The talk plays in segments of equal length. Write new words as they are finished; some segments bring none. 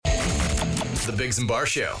to the Biggs and Bar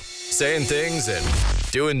Show. Saying things and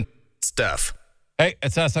doing stuff. Hey,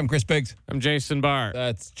 it's us. I'm Chris Biggs. I'm Jason Barr.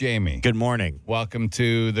 That's Jamie. Good morning. Welcome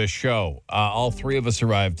to the show. All three of us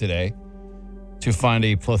arrived today to find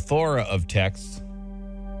a plethora of texts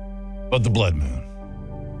about the blood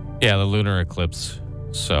moon. Yeah, the lunar eclipse.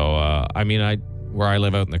 So, where I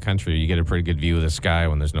live out in the country, you get a pretty good view of the sky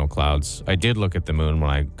when there's no clouds. I did look at the moon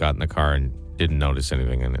when I got in the car and didn't notice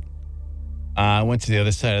anything in it. I went to the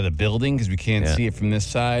other side of the building because we can't see it from this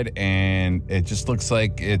side, and it just looks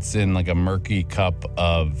like it's in like a murky cup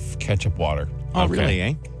of ketchup water. Oh, really,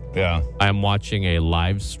 eh? Yeah. I'm watching a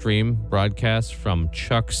live stream broadcast from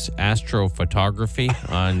Chuck's Astrophotography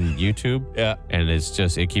on YouTube. Yeah. And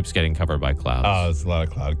it keeps getting covered by clouds. Oh, there's a lot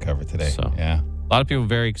of cloud cover today. So, yeah. A lot of people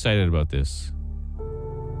very excited about this.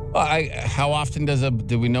 Well, how often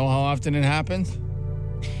do we know how often it happens?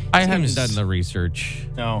 I haven't done the research.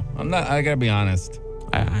 No, I'm not. I got to be honest.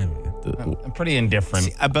 I'm pretty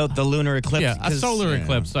indifferent. About the lunar eclipse. Yeah, a solar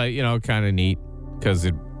eclipse, kind of neat because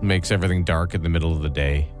it makes everything dark in the middle of the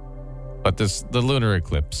day. But the lunar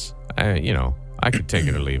eclipse, I could take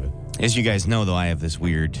it or leave it. As you guys know, though, I have this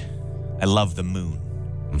I love the moon.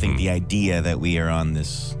 I think the idea that we are on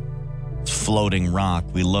this floating rock,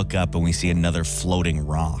 we look up and we see another floating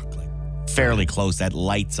rock, like fairly close, that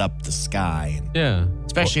lights up the sky. And yeah.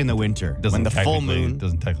 especially in the winter. When the full moon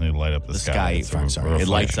doesn't technically light up the sky. It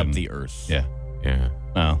lights up the earth. Yeah. Yeah.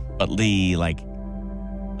 Oh. But like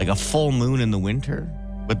a full moon in the winter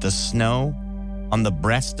with the snow on the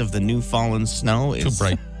breast of the new fallen snow is too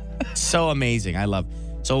bright. So amazing. I love.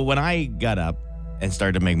 So when I got up and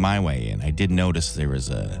started to make my way in, I did notice there's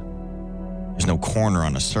no corner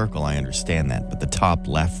on a circle. I understand that, but the top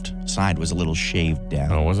left side was a little shaved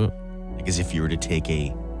down. Oh, was it? Like as if you were to take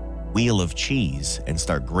a wheel of cheese and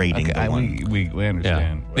start grating the one. We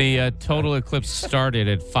understand. Yeah. The total eclipse started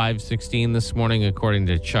at 5:16 this morning, according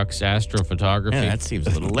to Chuck's Astrophotography. Yeah, that seems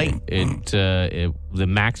a little late. The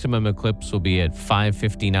maximum eclipse will be at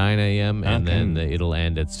 5:59 a.m. and then it'll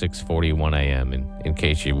end at 6:41 a.m. And in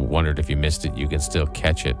case you wondered if you missed it, you can still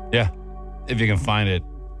catch it. Yeah, if you can find it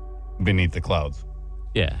beneath the clouds.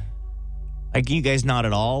 Yeah. Like you guys not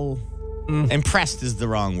at all impressed is the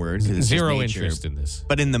wrong word. Zero interest in this.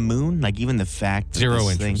 But in the moon, like even the fact that zero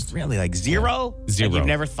this interest. Thing, really, like zero? Zero. Like you've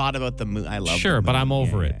never thought about the moon. I love Sure, the moon. but I'm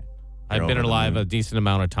over it. I've been alive a decent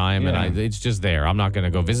amount of time, and it's just there. I'm not going to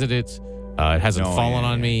go visit it. It hasn't fallen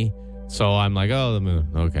on me. So I'm like, oh, the moon.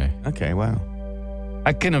 Okay. Okay, wow.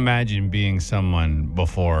 I can imagine being someone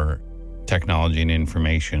before technology and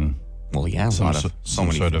information. Well, yeah, some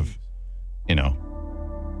sort of,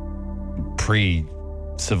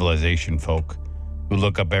 pre-civilization folk who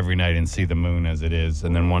look up every night and see the moon as it is,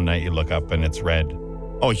 and then one night you look up and it's red.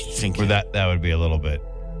 Oh, you think that would be a little bit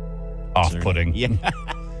off-putting. Yeah.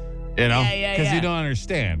 Because you don't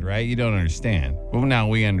understand, right? You don't understand. Well, now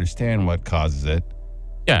we understand what causes it.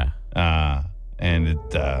 Yeah. And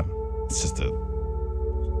it's just a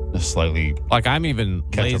slightly like I'm even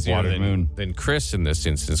lazier than Chris in this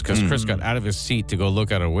instance because Chris got out of his seat to go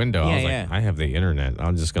look out a window. I was like, I have the internet.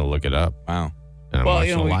 I'm just going to look it up. Wow. And I'm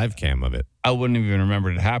watching a live cam of it. I wouldn't have even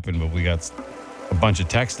remembered it happened, but we got a bunch of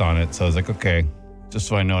text on it. So I was like, okay, just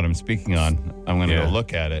so I know what I'm speaking on, I'm going to go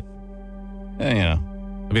look at it. And,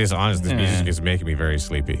 to be honest, this music is making me very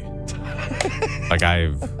sleepy.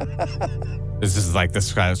 This is like the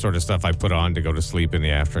sort of stuff I put on to go to sleep in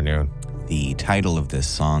the afternoon. The title of this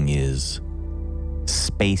song is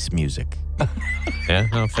Space Music. Yeah,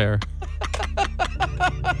 no, fair.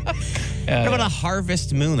 What about a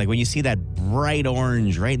harvest moon? Like when you see that bright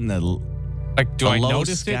orange right in the do I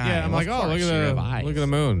notice sky. it? Yeah, I'm like, oh, look at the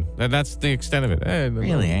moon. That's the extent of it.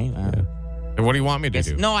 Really, eh? Wow. Yeah. And what do you want me to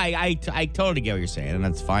do? No, I totally get what you're saying, and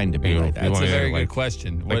that's fine to be like that. That's a very good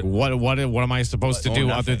question. Like, what am I supposed to do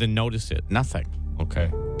other than notice it? Nothing. Okay.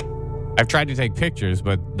 I've tried to take pictures,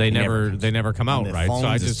 but they never come out right. So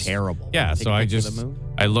I just terrible. Yeah, so I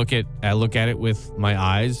look at it with my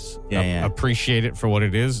eyes. Appreciate it for what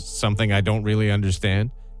it is, something I don't really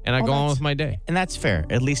understand, and I go on with my day. And that's fair.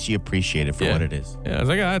 At least you appreciate it for what it is. Yeah, I was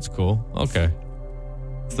like, that's cool. Okay.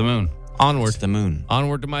 It's the moon. Onward. It's the moon.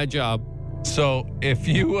 Onward to my job. So if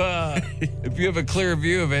you have a clear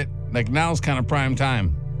view of it, like now's kind of prime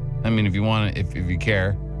time. I mean, if you want to, if you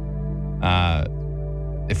care.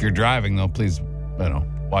 If you're driving, though, please,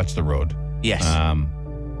 watch the road. Yes.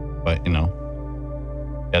 But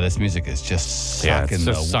this music is just sucking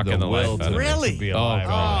the will life. Really? To be alive.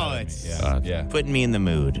 Oh, it's putting me in the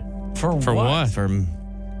mood. For what? For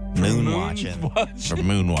moon watching. For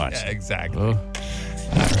moon watching. Yeah, exactly. Oh.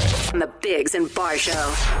 All right. On the Biggs and Barr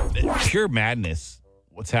Show. Pure madness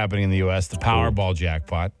what's happening in the U.S., the Powerball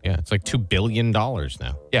jackpot. Yeah, it's like $2 billion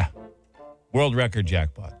now. Yeah. World record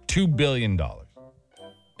jackpot. $2 billion.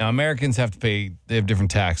 Now, Americans have to pay, they have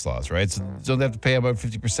different tax laws, right? So they have to pay about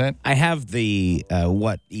 50%? I have the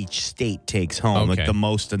what each state takes home, like the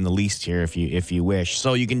most and the least here, if you wish.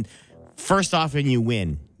 So you can, first off, when you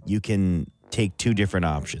win, you can take two different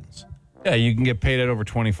options. Yeah, you can get paid out over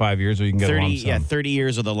 25 years, or you can get a lump sum. Yeah, 30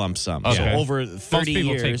 years with a lump sum. Okay. So over 30 Most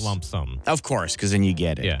people years. take lump sum. Of course, because then you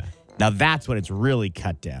get it. Yeah. Now that's when it's really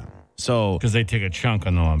cut down. So Because they take a chunk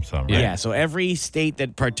on the lump sum, right? yeah, so every state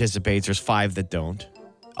that participates, there's 5 that don't,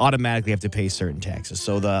 automatically have to pay certain taxes.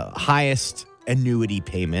 So the highest annuity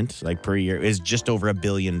payment, like per year, is just over $1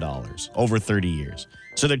 billion over 30 years.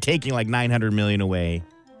 So they're taking like $900 million away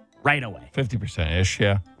right away. 50%-ish,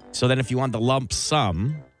 yeah. So then if you want the lump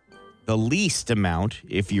sum, the least amount,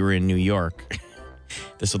 if you were in New York,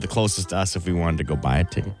 this was the closest to us if we wanted to go buy a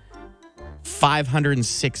ticket,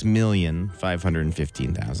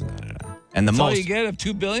 $506,515,000. And the That's most all you get of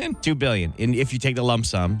 $2 billion? $2 billion. And if you take the lump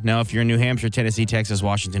sum, now if you're in New Hampshire, Tennessee, Texas,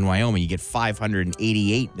 Washington, Wyoming, you get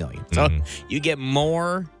 $588 million. So you get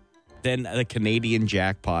more than the Canadian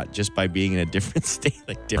jackpot just by being in a different state,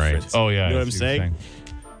 like difference. Oh, yeah. You know I what I'm see saying?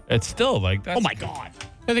 It's still like that. Oh my God.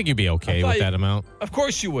 I think you'd be okay with that amount. Of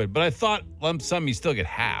course you would, but I thought lump sum you still get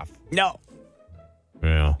half. No.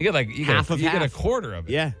 Yeah. You get Half of you get a half. quarter of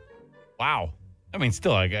it. Yeah. Wow. I mean,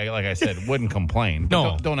 still, like I said, wouldn't complain. But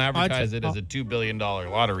No. don't advertise it as a $2 billion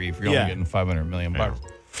lottery if you're only getting $500 million bucks.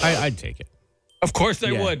 I'd take it. Of course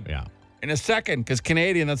I would. Yeah. In a second, because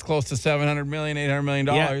Canadian, that's close to $700 million, $800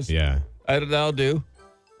 million. Yeah. That'll do.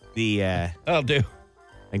 That'll do.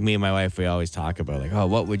 Like me and my wife, we always talk about like, oh,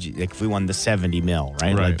 what would you, like if we won the 70 mil,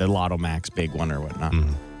 right? Like the Lotto Max big one or whatnot.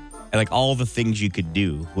 And like all the things you could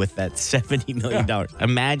do with that $70 million.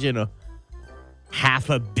 Imagine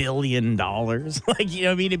 $500 million. Like, you know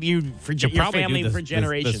what I mean? If you, for your probably family do for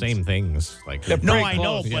generations. the same things. Like No, I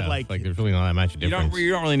know, but like there's really not that much difference.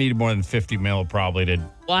 You don't really need more than 50 mil probably to.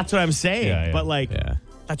 well, that's what I'm saying. Yeah. But like,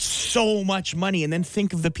 that's so much money. And then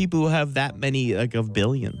think of the people who have that many, like, of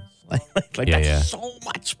billions. That's so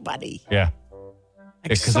much money. Yeah.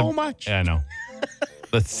 Like, so much. Yeah, I know.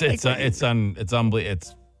 It's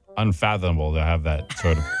unfathomable to have that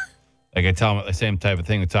sort of. Like I tell them the same type of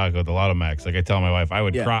thing we talk about the Lotto Max. Like I tell my wife, I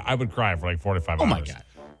would cry for like 45 hours. Oh my God.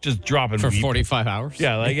 Just drop and For weep. 45 hours?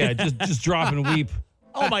 Yeah, just drop and weep.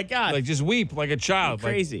 Oh my God. Like just weep like a child.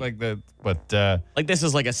 Crazy. Like this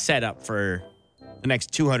is like a setup for the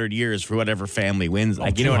next 200 years for whatever family wins.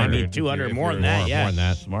 Like, you know what I mean? 200 more than that. Yeah. More than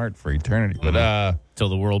that. Smart for eternity. But Till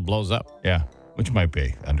the world blows up. yeah, which might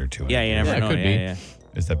be under 200. Yeah, you never know. it could be. Yeah.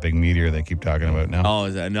 It's that big meteor they keep talking about now. Oh,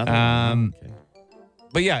 is that another? Okay.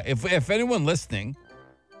 But yeah, if anyone listening,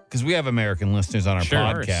 because we have American listeners on our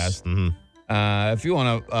podcast, if you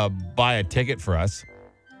want to buy a ticket for us,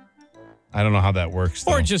 I don't know how that works.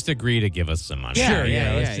 Or though. just agree to give us some money. Sure,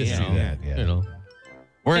 let's just do that. Yeah. You know.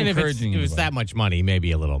 We're And encouraging if you. it's that much money,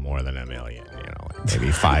 maybe a little more than $1 million. You know, like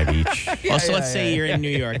maybe 5 each. So let's say you're in New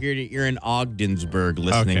York. You're in Ogdensburg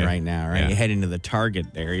listening Okay. right now, right? Yeah. You head into the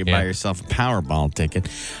Target there. You buy yourself a Powerball ticket.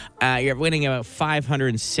 You're winning about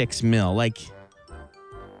 $506 million.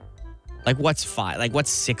 Like what's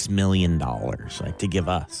 $6 million like to give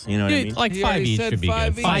us? You know what I mean? Like He 5 already each said should be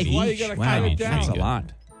 5 good. each. 5 Why you each. gotta Wow, cut it down? that's a lot.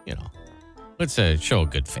 You know, let's show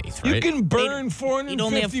good faith, right? You can burn You'd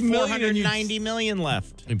only have $450 million. $490 million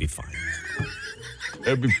left. It'd be fine.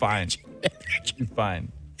 It'd be fine. It'd be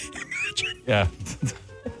fine. Yeah.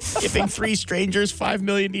 Giving 3 strangers $5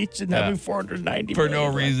 million each and having $490 For million no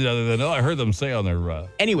left. reason other than I heard them say on their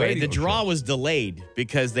Anyway, radio the draw show. was delayed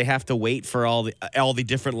because they have to wait for all the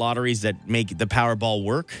different lotteries that make the Powerball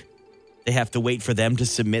work. They have to wait for them to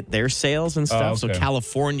submit their sales and stuff. okay. So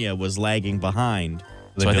California was lagging behind.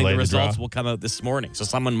 They So I think delayed the the results draw? will come out this morning. So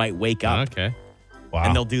someone might wake up Okay. Wow.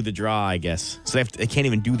 and they'll do the draw, I guess. So they can't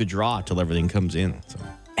even do the draw till everything comes in. So,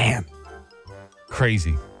 man.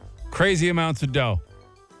 Crazy amounts of dough.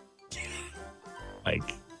 Like,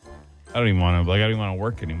 I don't even want to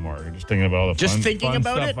work anymore. Just thinking about all the Just fun, thinking fun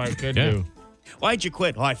about stuff it? I could Yeah. do. why'd you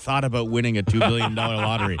quit? Oh, I thought about winning a $2 billion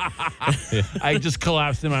lottery. I just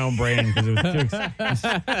collapsed in my own brain because it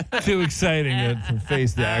was too exciting to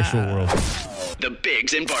face the actual world. The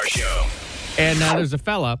Biggs and Bar Show. And now there's a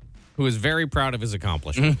fella who is very proud of his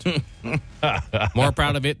accomplishment. More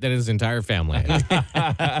proud of it than his entire family.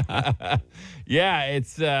 Yeah,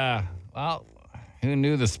 it's well, who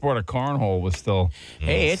knew the sport of cornhole was still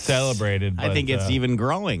Hey, it's celebrated? I but, think it's even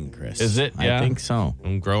growing, Chris. Is it? I Yeah. think so.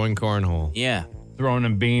 I'm growing cornhole. Yeah. throwing a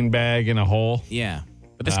beanbag in a hole. Yeah.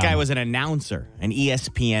 But this guy was an announcer, an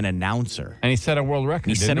ESPN announcer. And he set a world record,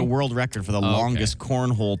 He set a world record for the longest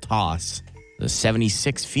cornhole toss. The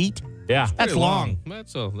 76 feet? Yeah. That's long.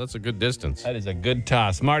 That's a good distance. That is a good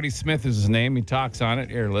toss. Marty Smith is his name. He talks on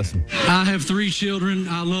it. Here, listen. I have 3 children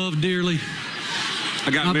I love dearly.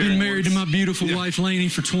 I've been married to my beautiful wife, Lainey,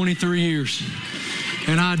 for 23 years.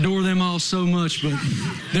 And I adore them all so much, but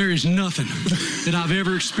there is nothing that I've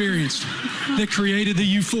ever experienced that created the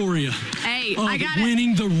euphoria of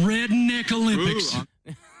winning the Redneck Olympics.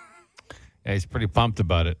 Yeah, he's pretty pumped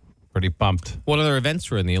about it. Pretty pumped. What other events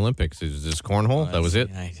were in the Olympics? Is this cornhole? That was it?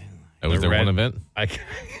 That was their one event? I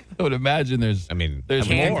would imagine there's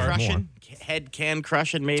can more. Crushing? Head can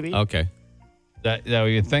crushing, maybe? Okay. Is that what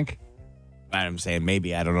you think? I'm saying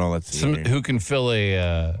maybe. I don't know. Let's see. Who can fill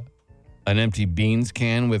an empty beans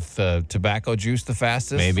can with tobacco juice the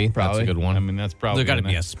fastest? Maybe. Probably. That's a good one. I mean, that's probably. There got to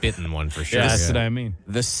be a spitting one for sure. Yeah, that's what I mean.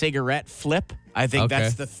 The cigarette flip. I think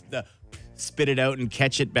that's the spit it out and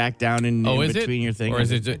catch it back down in between your thing. Or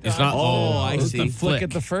is it? It's not. I see. The flick at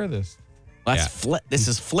the furthest. That's flip. This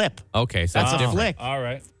is flip. Okay, so that's that's a different. flick. All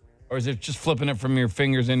right. Or is it just flipping it from your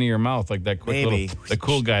fingers into your mouth like that quick Maybe. the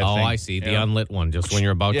cool guy Oh, thing? I see. The unlit one, just when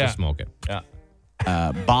you're about to smoke it.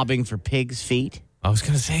 Yeah. Bobbing for pig's feet. I was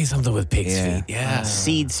going to say something with pig's feet. Yeah.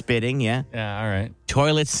 Seed spitting. Yeah. Yeah, all right.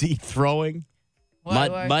 Toilet seat throwing.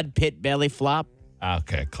 Mud pit belly flop.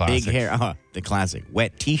 Okay, classic. Big hair. The classic.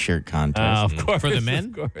 Wet T-shirt contest. Of course. For the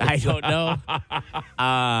men? I don't know.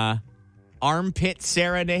 Armpit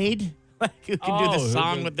serenade. Who can do the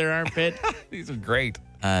song with their armpit? These are great.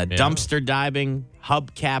 Dumpster diving.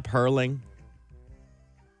 Hubcap hurling.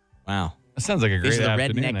 Wow. That sounds like a great These are the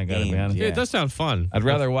afternoon, redneck I gotta be games, honest. Yeah, it does sound fun. I'd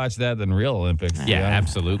rather watch that than real Olympics. Yeah,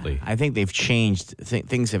 absolutely. I think they've changed.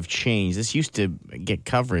 Things have changed. This used to get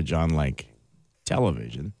coverage on, like,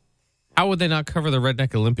 television. How would they not cover the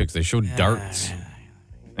Redneck Olympics? They showed darts.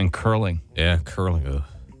 And curling. Yeah, curling. Ugh.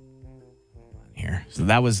 Here. So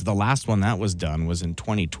that was the last one that was done was in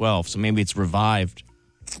 2012. So maybe it's revived.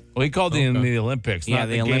 Well, he called the Olympics, not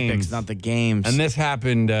the Olympics, games. not the games. And this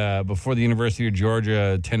happened before the University of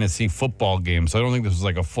Georgia-Tennessee football game. So I don't think this was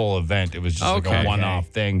like a full event. It was just like a one-off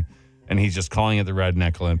thing. And he's just calling it the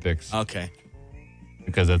Redneck Olympics. Okay.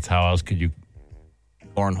 Because that's how else could you...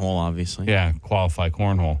 Cornhole, obviously. Yeah, qualify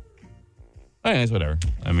cornhole. Anyways, whatever.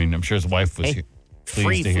 I mean, I'm sure his wife was pleased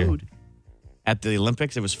free to hear. food. At the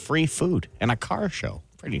Olympics, it was free food and a car show.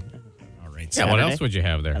 Pretty all right Saturday. Yeah, what else would you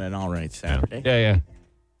have there? And an all right Saturday. Yeah.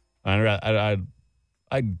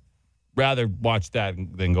 I'd rather watch that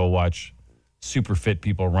than go watch super fit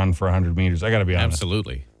people run for 100 meters. I got to be honest.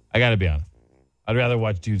 Absolutely. I got to be honest. I'd rather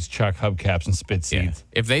watch dudes chuck hubcaps and spit Yeah. seeds.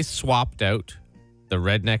 If they swapped out the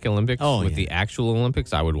Redneck Olympics with the actual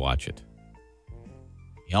Olympics, I would watch it.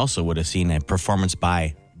 You also would have seen a performance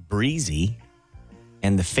by Breezy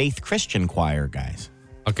and the Faith Christian Choir guys.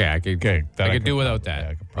 Okay, I could do without that.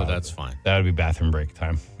 I could but that's fine. That would be bathroom break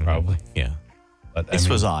time, probably. Yeah. But This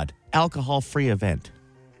was odd. Alcohol-free event.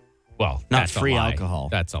 Well, Not that's free a lie. alcohol.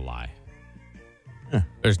 That's a lie.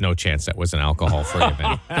 There's no chance that was an alcohol-free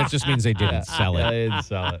event. That just means they didn't sell it. they didn't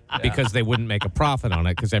sell it. Yeah. Because they wouldn't make a profit on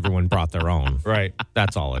it because everyone brought their own. Right.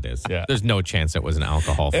 That's all it is. Yeah. There's no chance it was an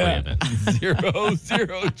alcohol-free event. Zero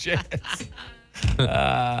chance.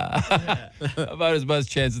 About as much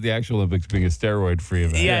chance as the actual Olympics being a steroid-free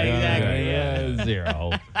event. Yeah, exactly. Yeah,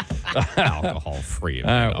 zero. Alcohol-free event.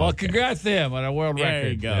 All right, well, Okay. congrats to him on a world There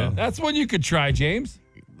record. you go. man. That's one you could try, James.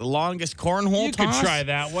 The longest cornhole You toss? could try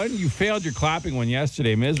that one. You failed your clapping one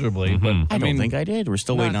yesterday miserably, but I don't think I did. We're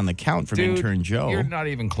still waiting on the count from dude, intern Joe. You're not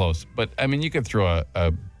even close. But, I mean, you could throw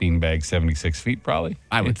a beanbag 76 feet probably.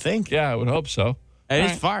 I would think. Yeah, I would hope so. It All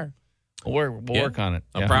is right. far. We'll work on it.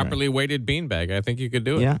 A Yeah. properly weighted beanbag. I think you could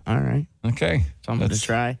do it. Yeah, all right. Okay. Something to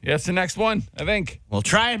try. Yeah, it's the next one, I think. We'll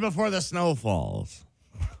try it before the snow falls.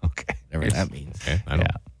 Okay. Whatever that means. Okay. I don't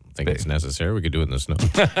think it's necessary. We could do it in the snow.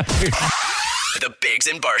 The Biggs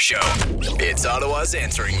and Bar Show. It's Ottawa's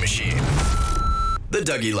answering machine. The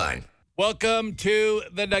Dougie Line. Welcome to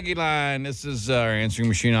the Dougie Line. This is our answering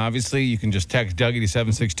machine, obviously. You can just text Dougie to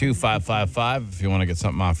 762-555 if you want to get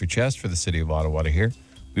something off your chest for the city of Ottawa to hear.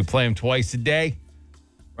 We play them twice a day,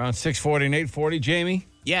 around 6:40 and 8:40. Jamie,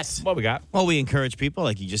 Yes. what we got? Well, we encourage people,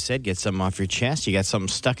 like you just said, get something off your chest. You got something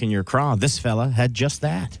stuck in your craw. This fella had just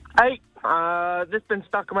that. Hey, this been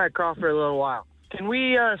stuck in my craw for a little while. Can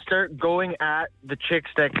we start going at the chicks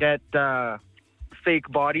that get fake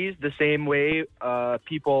bodies the same way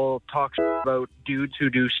people talk about dudes who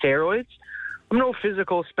do steroids? I'm no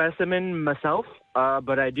physical specimen myself,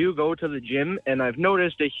 but I do go to the gym, and I've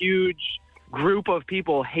noticed a huge group of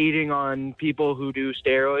people hating on people who do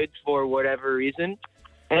steroids for whatever reason.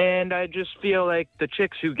 And I just feel like the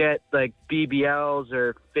chicks who get like BBLs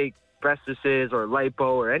or fake breastises or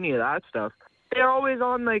lipo or any of that stuff, they're always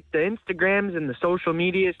on like the Instagrams and the social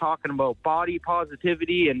medias talking about body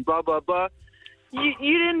positivity and blah blah blah.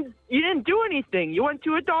 You didn't do anything. You went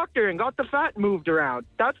to a doctor and got the fat moved around.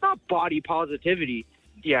 That's not body positivity.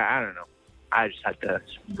 Yeah, I don't know. I just had to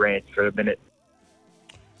rant for a minute.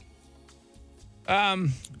 I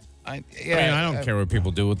don't care what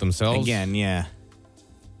people do with themselves. Again, yeah.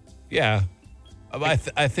 Yeah. I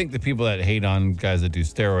think the people that hate on guys that do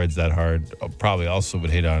steroids that hard probably also would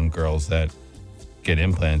hate on girls that get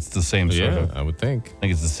implants. It's the same sort of. I would think. I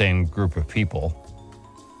think it's the same group of people,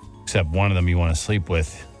 except one of them you want to sleep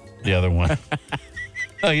with, the other one.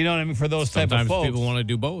 No, you know what I mean? For those type of folks. People want to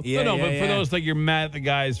do both. Yeah, but for those, like, you're mad at the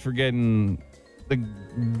guys for getting the.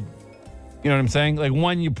 You know what I'm saying? Like,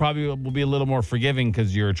 one, you probably will be a little more forgiving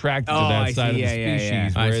because you're attracted to that side of the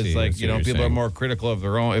species. Whereas, like, people are more critical of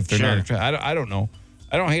their own if they're not attracted. I don't know.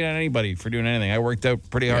 I don't hate on anybody for doing anything. I worked out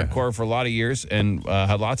pretty hardcore for a lot of years and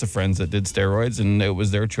had lots of friends that did steroids, and it was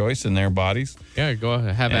their choice and their bodies. Yeah, go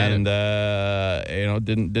ahead, have at it. And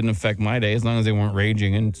didn't affect my day as long as they weren't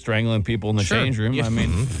raging and strangling people in the change room. Yeah. I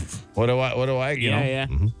mean, what do I? You know? Yeah.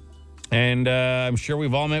 Mm-hmm. And I'm sure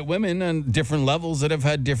we've all met women on different levels that have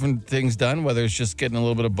had different things done, whether it's just getting a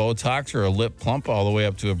little bit of Botox or a lip plump all the way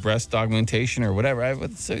up to a breast augmentation or whatever. I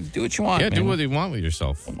would say do what you want. Yeah, man. do what you want with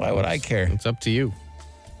yourself. Why would I care? It's up to you.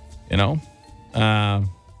 You know?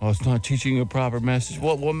 Well, it's not teaching you a proper message.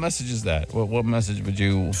 What message is that? What message would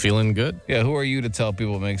you... Feeling good? Yeah, who are you to tell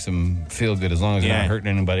people it makes them feel good as long as you're not hurting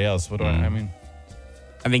anybody else? What do I mean?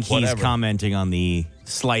 I think he's commenting on the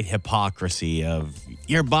slight hypocrisy of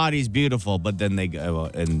your body's beautiful, but then they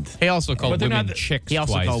go and he also called women chicks. He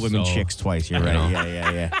also called women chicks twice. You're right.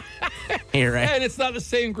 Yeah. You're right. And it's not the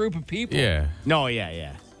same group of people. Yeah. No.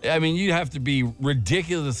 Yeah. I mean, you'd have to be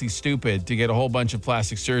ridiculously stupid to get a whole bunch of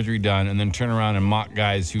plastic surgery done and then turn around and mock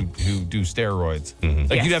guys who do steroids. Mm-hmm.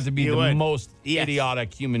 Like, you'd have to be the most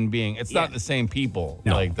idiotic human being. It's not the same people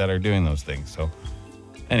that are doing those things. So,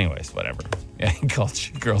 anyways, whatever. Yeah, he called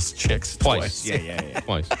girls chicks twice. Yeah.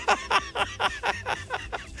 Twice.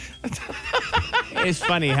 It's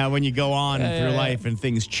funny how when you go on through life and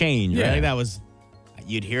things change, right?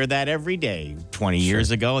 You'd hear that every day 20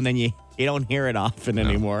 years ago, and then you don't hear it often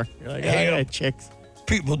anymore. You're like, hey, chicks.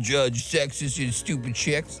 People judge sexist and stupid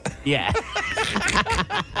chicks. Yeah.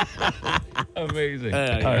 Amazing. All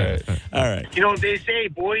right. You know what they say,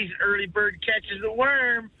 boys, early bird catches the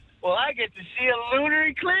worm. Well, I get to see a lunar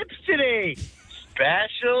eclipse today.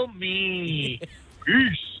 Special me.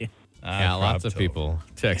 Peace. Yeah, lots of people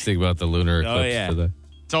texting about the lunar eclipse. Oh, yeah.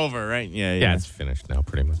 It's over, right? Yeah, it's finished now,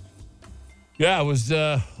 pretty much. Yeah, it was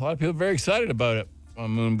a lot of people very excited about it. The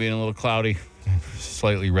moon being a little cloudy,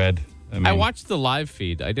 slightly red. I watched the live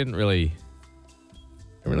feed. I didn't really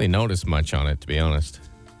notice much on it, to be honest.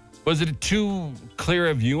 Was it too clear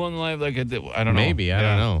a view on the live? Like, I don't know. Maybe, I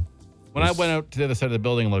don't know. When I went out to the other side of the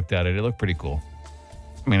building and looked at it, it looked pretty cool.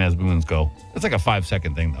 I mean, as moons go. It's like a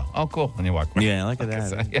 5-second thing, though. Oh, cool. And you walk by. Yeah, look at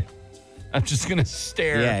that. Yeah. I'm just going to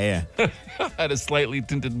stare at a slightly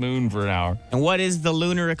tinted moon for an hour. And what is the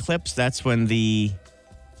lunar eclipse? That's when the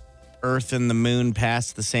Earth and the moon pass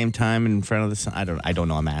at the same time in front of the sun. I don't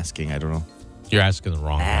know. I'm asking. I don't know. You're asking the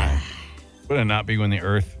wrong guy. Would it not be when the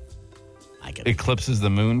Earth eclipses the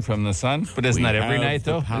moon from the sun? But isn't that every night,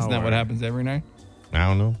 though? Isn't that what happens every night? I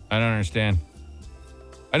don't know. I don't understand.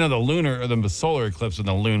 I know the lunar or the solar eclipse and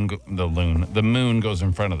the moon goes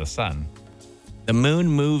in front of the sun. The moon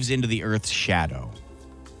moves into the Earth's shadow.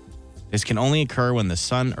 This can only occur when the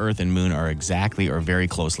sun, Earth, and moon are exactly or very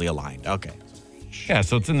closely aligned. Okay. Yeah,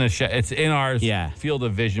 so it's in it's in our field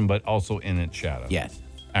of vision, but also in its shadow. Yes.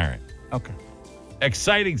 All right. Okay.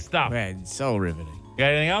 Exciting stuff. Man, so riveting. You got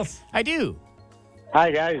anything else? I do.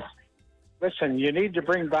 Hi, guys. Listen, you need to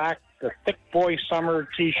bring back the Thick Boy Summer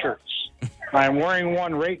T-shirts. I'm wearing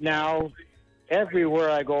one right now. Everywhere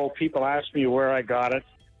I go, people ask me where I got it,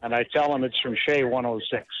 and I tell them it's from Shea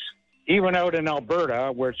 106. Even out in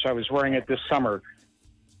Alberta, which I was wearing it this summer,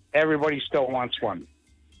 everybody still wants one.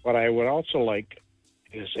 What I would also like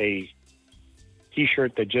is a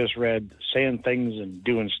T-shirt that just read, saying things and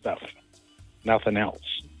doing stuff. Nothing else.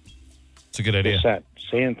 It's a good idea. Just that,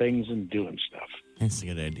 saying things and doing stuff. That's a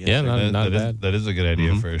good idea. Yeah, not bad. That is a good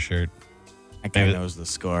idea for a shirt. That guy knows the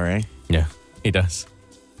score, eh? Yeah, he does.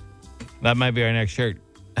 That might be our next shirt.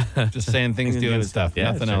 Just saying things, doing stuff.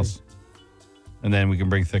 Yeah, nothing else. And then we can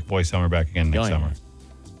bring Thick Boy Summer back again next summer.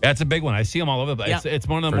 That's a big one. I see them all over. Yeah. It's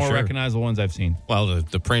one of the more recognizable ones I've seen. Well,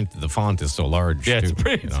 the print, the font is so large. Yeah, too,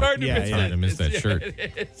 it's hard to miss. It's hard to miss that shirt.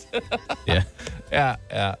 It is. Yeah.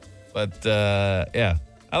 Yeah. But,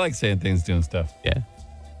 I like saying things, doing stuff. Yeah.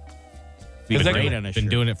 Be Is that great good? on a Been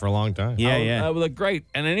shirt. doing it for a long time. Yeah, I yeah. would look great.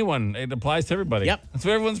 And anyone, it applies to everybody. Yep. That's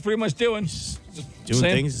what everyone's pretty much doing. Doing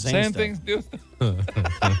things, saying saying stuff. things, doing stuff.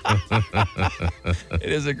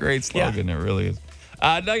 It is a great slogan. It really is.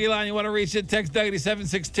 Dougie Line, you want to reach it? Text Dougie to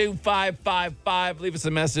 762-555. Leave us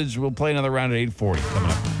a message. We'll play another round at 8:40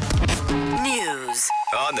 coming up. News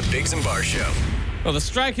on the Biggs and Bar Show. Well, the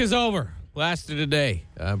strike is over. Lasted a day.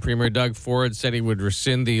 Premier Doug Ford said he would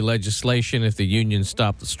rescind the legislation if the union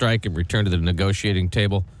stopped the strike and returned to the negotiating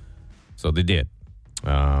table. So they did.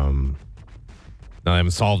 Now, they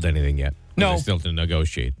haven't solved anything yet. No. They're still to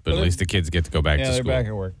negotiate, but at least the kids get to go back to Yeah, school. they're back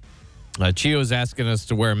at work. Chio's asking us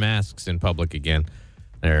to wear masks in public again.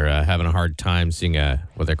 They're having a hard time seeing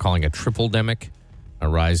what they're calling a triple-demic, a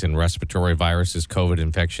rise in respiratory viruses, COVID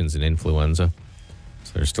infections, and influenza.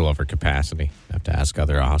 So they're still over capacity. Have to ask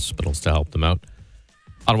other hospitals to help them out.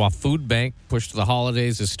 Ottawa Food Bank push to the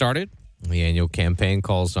holidays has started. The annual campaign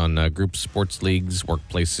calls on groups, sports leagues,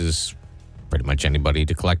 workplaces, pretty much anybody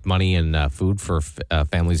to collect money and food for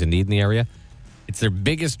families in need in the area. It's their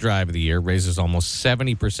biggest drive of the year, raises almost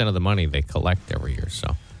 70% of the money they collect every year.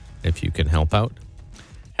 So if you can help out,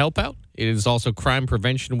 help out. It is also Crime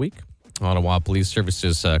Prevention Week. Ottawa Police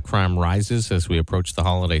Service's crime rises as we approach the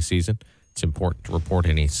holiday season. It's important to report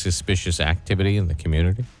any suspicious activity in the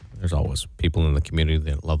community. There's always people in the community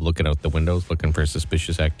that love looking out the windows, looking for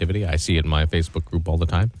suspicious activity. I see it in my Facebook group all the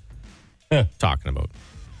time. Talking about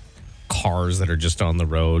cars that are just on the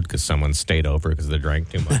road because someone stayed over because they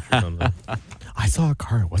drank too much or something. I saw a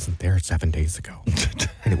car. It wasn't there 7 days ago.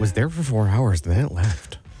 And it was there for 4 hours, and then it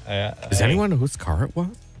left. Does anyone know whose car it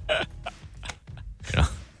was?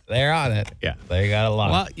 They're on it. Yeah. They got a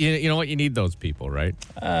lot. Well, you know what? You need those people, right?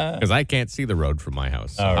 Because I can't see the road from my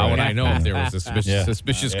house. So Oh, how would right. I know if there was a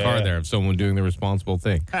suspicious car there of someone doing the responsible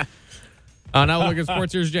thing? Now we'll look at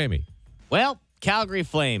sports. Here's Jamie. Well, Calgary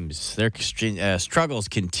Flames, their struggles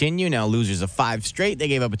continue. Now losers of 5 straight. They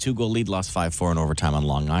gave up a 2-goal lead, lost 5-4 in overtime on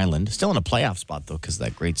Long Island. Still in a playoff spot, though, because of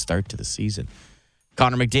that great start to the season.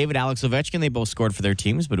 Connor McDavid, Alex Ovechkin, they both scored for their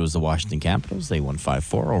teams, but it was the Washington Capitals. They won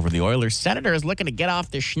 5-4 over the Oilers. Senators looking to get off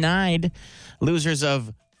the schneid. Losers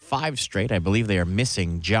of 5 straight. I believe they are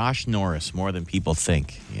missing Josh Norris more than people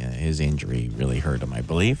think. Yeah, his injury really hurt him, I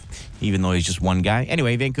believe, even though he's just one guy.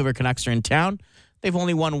 Anyway, Vancouver Canucks are in town. They've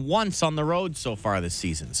only won once on the road so far this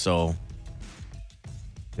season. So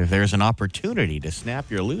if there's an opportunity to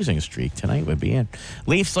snap your losing streak, tonight would be it.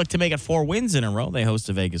 Leafs look to make it 4 wins in a row. They host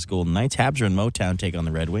the Vegas Golden Knights. Habs are in Motown, take on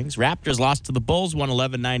the Red Wings. Raptors lost to the Bulls,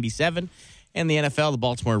 111-97. And the NFL, the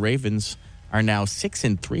Baltimore Ravens are now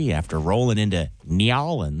 6-3 after rolling into New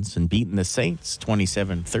Orleans and beating the Saints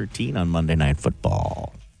 27-13 on Monday Night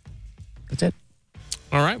Football. That's it.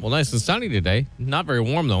 All right. Well, nice and sunny today. Not very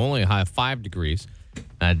warm, though. Only a high of 5 degrees.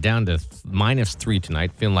 Down to -3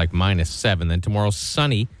 tonight, feeling like -7. Then tomorrow,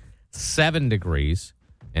 sunny, 7 degrees.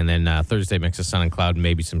 And then Thursday, mix of sun and cloud,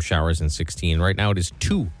 maybe some showers, and 16. Right now, it is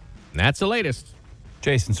 2. And that's the latest.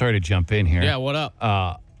 Jason, sorry to jump in here. Yeah, what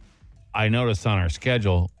up? I noticed on our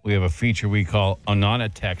schedule, we have a feature we call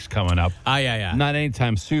Anonytext coming up. Yeah. Not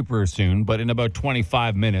anytime super soon, but in about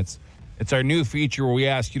 25 minutes. It's our new feature where we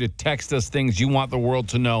ask you to text us things you want the world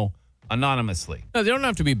to know anonymously. No, they don't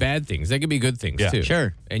have to be bad things. They can be good things, too.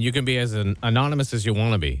 Sure. And you can be as anonymous as you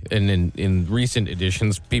want to be. And in recent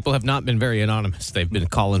editions, people have not been very anonymous. They've been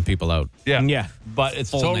calling people out. Yeah. But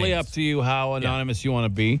it's Full totally names. up to you how anonymous you want to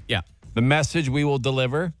be. Yeah. The message we will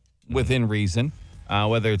deliver within reason,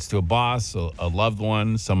 whether it's to a boss, a loved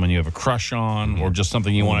one, someone you have a crush on, or just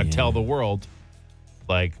something you want to tell the world.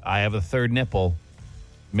 Like, I have a third nipple.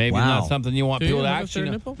 Maybe not something you want Do you people to have a actually third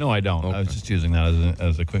know. nipple? No, I don't. Okay. I was just using that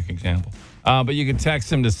as a quick example. But you can text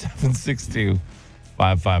them to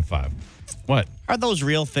 762-555. What? Are those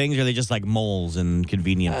real things, or are they just like moles in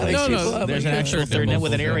convenient places? no, There's like an actual actual third net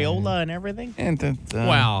with an nipples, yeah. areola and everything?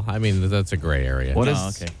 Well, I mean, that's a gray area. What is? Oh,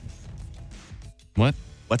 okay. What?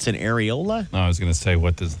 What's an areola? No, I was going to say,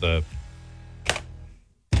 what does the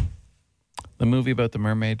movie about the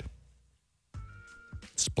mermaid?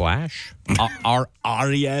 Splash?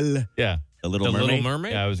 Ariel. Yeah. The Little The Mermaid? Little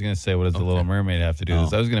Mermaid? Yeah, I was going to say, what does the Little Mermaid have to do with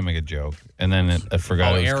this? I was going to make a joke, and then I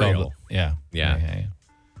forgot it was Ariel. called. Yeah.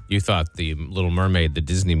 You thought the Little Mermaid, the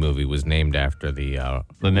Disney movie, was named after the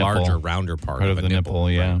nipple. larger, rounder part of the a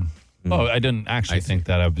nipple. yeah. right? Oh, I didn't actually I see. think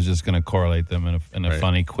that. I was just going to correlate them in a Right.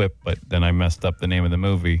 funny quip, but then I messed up the name of the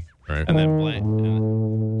movie. Right. And then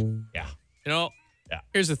blank. Yeah. You know, Yeah.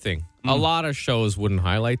 here's the thing. A lot of shows wouldn't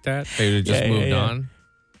highlight that. They would have just moved on.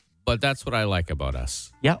 But that's what I like about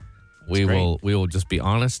us. Yep. We will just be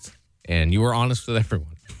honest, and you were honest with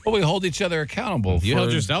everyone. Well, we hold each other accountable You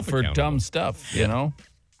held yourself for accountable. dumb stuff, you know?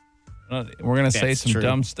 We're going to say That's some true.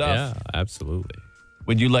 dumb stuff. Yeah, absolutely.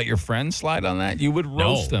 Would you let your friends slide on that? You would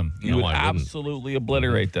roast them. You would I wouldn't. absolutely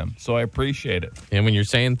obliterate them. So I appreciate it. And when you're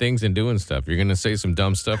saying things and doing stuff, you're going to say some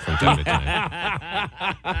dumb stuff from time to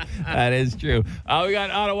time. That is true. We got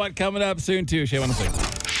OttaWHAT coming up soon, too. Shay, want to say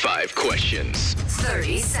 5 questions.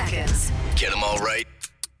 30 seconds. Get them all right,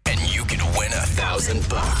 and you could win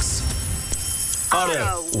 $1,000.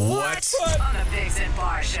 What? On the Bigs and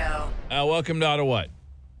Bar Show. welcome to OttaWHAT.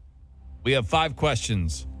 We have 5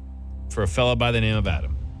 questions for a fella by the name of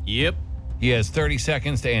Adam. Yep. He has 30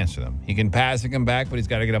 seconds to answer them. He can pass and come back, but he's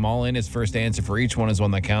got to get them all in. His first answer for each one is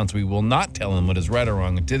one that counts. We will not tell him what is right or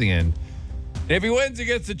wrong until the end. And if he wins, he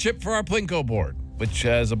gets the chip for our Plinko board, which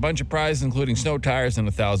has a bunch of prizes, including snow tires and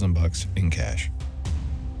 $1,000 in cash.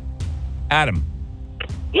 Adam.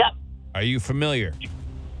 Yep. Are you familiar?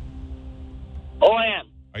 Oh, I am.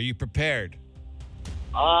 Are you prepared?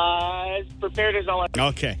 As prepared as all I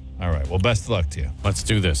Okay. All right. Well, best of luck to you. Let's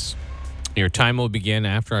do this. Your time will begin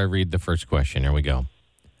after I read the first question. Here we go.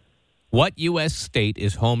 What U.S. state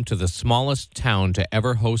is home to the smallest town to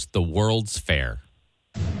ever host the World's Fair?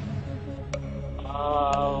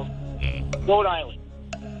 Boat Island.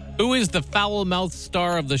 Who is the foul-mouthed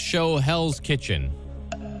star of the show Hell's Kitchen?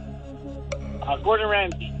 Gordon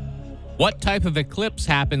Ramsay. What type of eclipse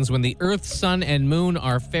happens when the Earth, Sun, and Moon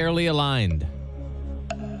are fairly aligned?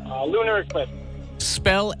 Lunar eclipse.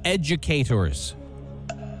 Spell educators.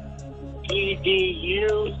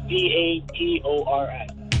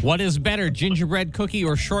 EDUCATORS. What is better, gingerbread cookie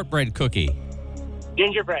or shortbread cookie?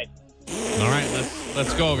 Gingerbread. All right,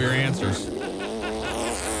 let's go over your answers.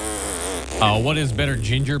 What is better,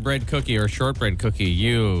 gingerbread cookie or shortbread cookie?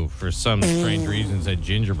 You, for some strange reason, said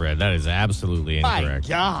gingerbread. That is absolutely incorrect.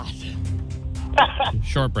 My God.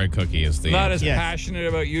 Shortbread cookie is the Not answer. as passionate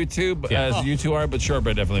about YouTube Yeah. as you two are, but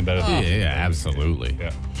shortbread definitely better than Yeah, absolutely.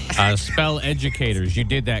 Yeah. Spell educators. You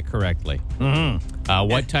did that correctly. Mm-hmm.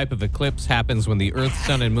 What type of eclipse happens when the Earth,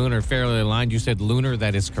 Sun, and Moon are fairly aligned? You said lunar.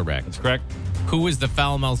 That is correct. That's correct. Who is the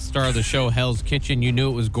foul-mouthed star of the show Hell's Kitchen? You knew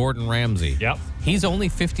it was Gordon Ramsay. Yep. He's only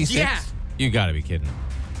 56? Yeah. You got to be kidding.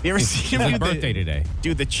 You ever seen It's him his birthday today.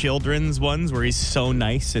 do the children's ones where he's so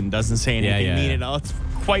nice and doesn't say anything Yeah. mean at all? It's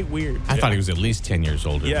quite weird. I thought he was at least 10 years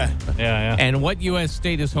older. Yeah. Yeah. And what U.S.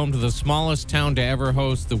 state is home to the smallest town to ever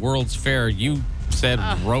host the World's Fair? You said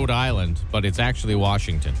Rhode Island, but it's actually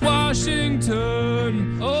Washington.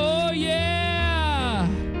 Washington, oh yeah.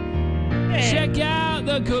 Check out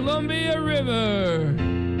the Columbia River.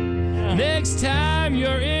 Next time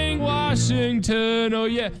you're in Washington, oh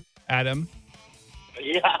yeah. Adam,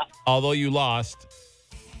 Yeah. although you lost,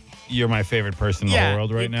 you're my favorite person in the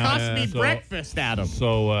world right now. It cost me breakfast, Adam.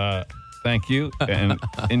 So thank you, and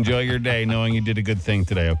enjoy your day knowing you did a good thing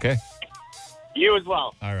today, okay? You as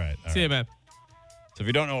well. All right. See you, man. So if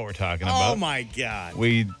you don't know what we're talking about, Oh, my God.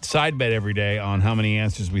 we side bet every day on how many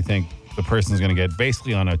answers we think the person's going to get,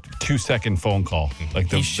 basically on a 2-second phone call, like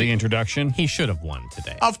the introduction. He should have won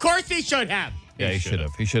today. Of course he should have. Yeah, he should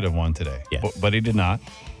have. He should have won today, Yes. but he did not.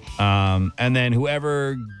 And then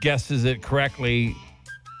whoever guesses it correctly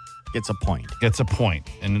Gets a point. gets a point,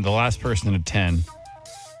 and the last person to 10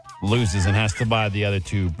 loses and has to buy the other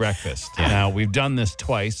 2 breakfast. Yeah. Now, we've done this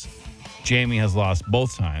twice. Jamie has lost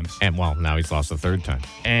both times, And, well, now he's lost the third time.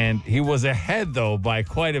 and he was ahead, though, by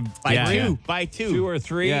quite a By Yeah, two. yeah. By two. 2 or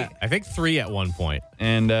 3. I think 3 at one point.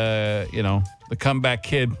 And, the comeback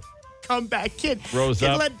kid Comeback kid. rose Kid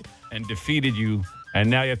up led- and defeated you, and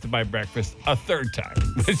now you have to buy breakfast a third time,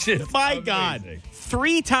 which is My amazing. God.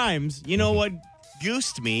 3 times. You know what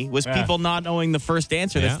goosed me was Yeah. people not knowing the first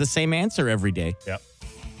answer. Yeah. That's the same answer every day. Yep.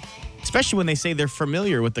 Especially when they say they're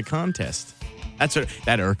familiar with the contest.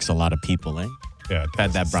 That irks a lot of people, eh? Yeah, it Had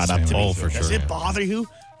does. that It's brought the up same to me. old, for Does sure, it yeah. bother you?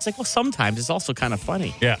 It's like, well, sometimes it's also kind of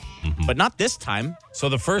funny. Yeah. But not this time. So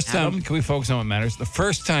the first time, can we focus on what matters? The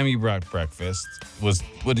first time you brought breakfast was,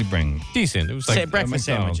 what did you bring? Decent. It was Say like breakfast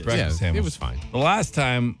McDonald's sandwiches. breakfast Yeah, it sandwich. was fine. The last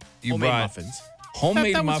time you Homemade brought muffins.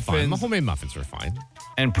 homemade that was fine. The muffins homemade muffins were fine.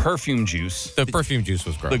 and perfume juice. The perfume juice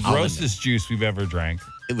was gross. The grossest juice we've ever drank.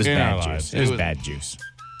 It was in our bad lives. juice. It was bad juice.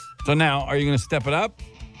 So now, are you going to step it up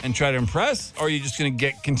and try to impress, or are you just going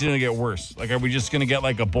to continue to get worse? Like, are we just going to get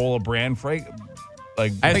like a bowl of bran fry?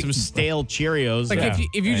 Like, I had some stale Cheerios. Like Yeah.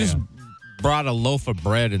 if you just brought a loaf of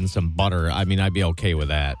bread and some butter, I mean, I'd be okay with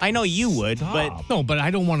that. I know you would, but No, but I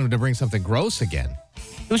don't want him to bring something gross again.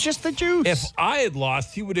 it was just the juice. if I had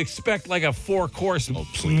lost, he would expect like a 4-course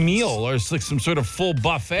meal or it's like some sort of full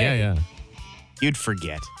buffet. Yeah. You'd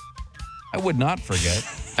forget. I would not forget.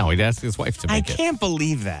 No, he'd ask his wife to I make it. can't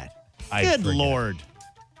believe that. I'd Good forget. Lord.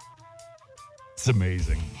 It's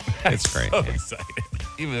amazing. It's great. So yeah. excited.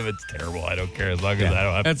 Even if it's terrible, I don't care as long as I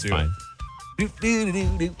don't have That's to do fine.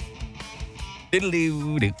 it.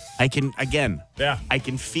 Diddle-doo-doo. I can Yeah.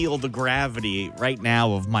 feel the gravity right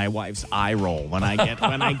now of my wife's eye roll when I get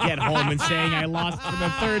home and saying I lost for the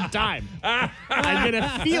third time. I'm gonna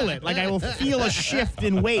feel it. Like I will feel a shift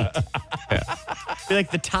in weight. Be like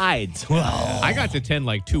the tides. I got to 10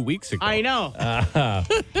 like 2 weeks ago. I know.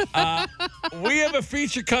 We have a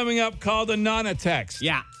feature coming up called Anonytext.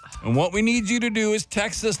 Yeah. And what we need you to do is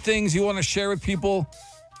text us things you want to share with people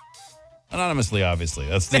anonymously, obviously.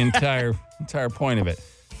 That's the entire point of it.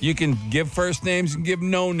 You can give first names, you can give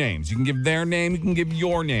no names. You can give their name, you can give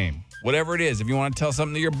your name. Whatever it is. If you want to tell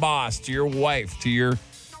something to your boss, to your wife, to your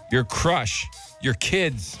crush, your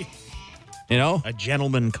kids, you know? A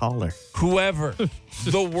gentleman caller. Whoever.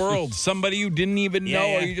 The world. Somebody you didn't even know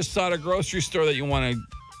Yeah. or you just saw at a grocery store that you want to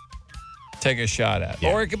take a shot at.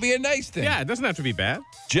 Yeah. Or it could be a nice thing. Yeah, it doesn't have to be bad.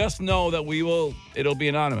 Just know that it'll be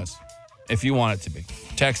anonymous if you want it to be.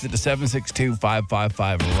 Text it to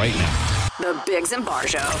 762-555 right now. The Biggs and Bar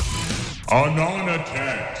Show.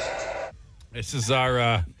 Anonytext. This is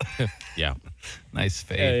our Yeah. nice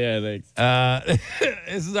fade. Thanks.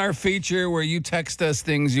 This is our feature where you text us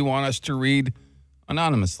things you want us to read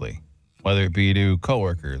anonymously, whether it be to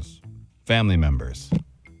coworkers, family members,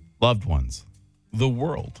 loved ones, the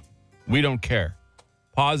world. We don't care.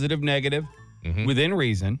 Positive, negative, within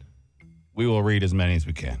reason. We will read as many as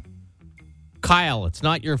we can. Kyle, it's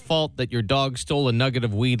not your fault that your dog stole a nugget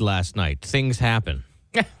of weed last night. Things happen.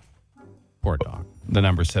 Poor dog. The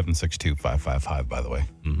number 762-555, by the way,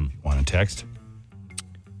 if you want to text.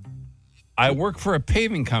 I work for a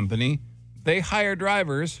paving company. They hire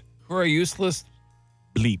drivers who are useless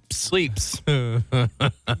sleeps. I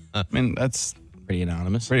mean, that's Pretty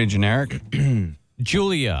anonymous. pretty generic.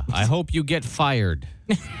 Julia, I hope you get fired.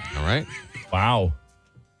 All right? Wow.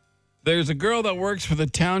 There's a girl that works for the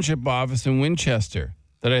township office in Winchester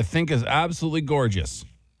that I think is absolutely gorgeous,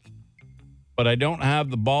 but I don't have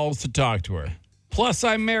the balls to talk to her. Plus,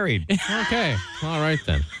 I'm married. Okay. All right,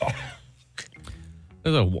 then.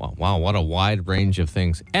 Wow, what a wide range of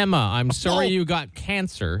things. Emma, I'm sorry you got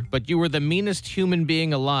cancer, but you were the meanest human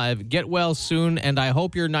being alive. Get well soon, and I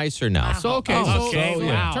hope you're nicer now. So, okay.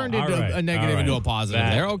 Turned into a negative into a positive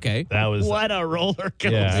there. Okay. That was What a roller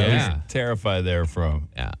coaster. I was terrified there from.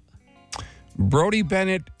 Yeah. Brody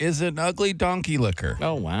Bennett is an ugly donkey licker.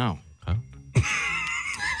 Oh, wow.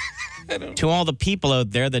 To all the people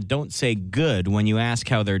out there that don't say good when you ask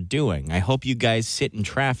how they're doing, I hope you guys sit in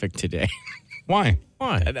traffic today. Why?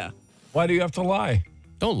 Why? Why do you have to lie?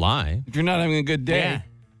 Don't lie. If you're not having a good day. Yeah.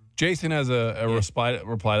 Jason has a reply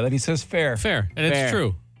to that. He says fair. Fair. And Fair. it's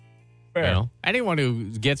true. Fair. You know, anyone who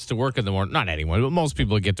gets to work in the morning, not anyone, but most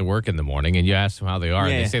people get to work in the morning and you ask them how they are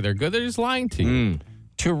and they say they're good, they're just lying to you.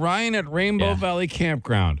 To Ryan at Rainbow Valley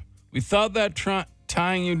Campground. We thought that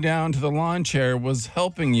tying you down to the lawn chair was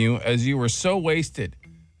helping you as you were so wasted.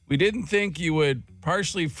 We didn't think you would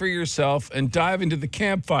partially free yourself and dive into the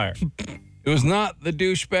campfire. It was not the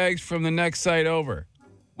douchebags from the next site over.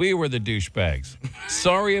 We were the douchebags.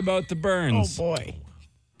 Sorry about the burns. Oh, boy.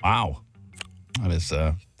 Wow. That is,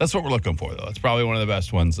 that's what we're looking for, though. It's probably one of the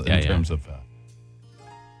best ones in terms of...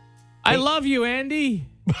 I love you, Andy.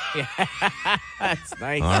 That's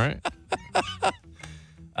nice. All right.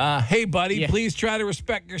 Hey, buddy, please try to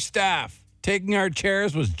respect your staff. Taking our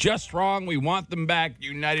chairs was just wrong. We want them back.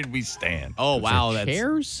 United we stand. Oh, wow. That's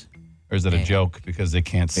Chairs? Or is it a joke because they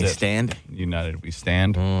can't sit? They stand? United we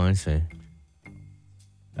stand. Oh, I see.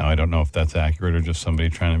 Now, I don't know if that's accurate or just somebody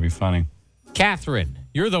trying to be funny. Catherine,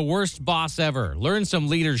 you're the worst boss ever. Learn some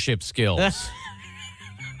leadership skills.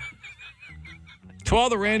 To all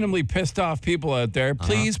the randomly pissed off people out there,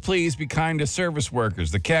 please be kind to service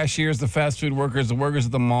workers, the cashiers, the fast food workers, the workers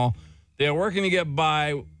at the mall. They are working to get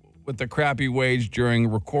by with the crappy wage during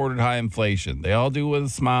recorded high inflation. They all do it with a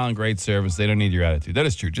smile and great service. They don't need your attitude. That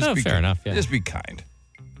is true. Just be fair kind. enough, yeah. Just be kind.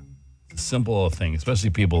 It's a simple thing,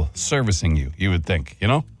 especially people servicing you, you would think, you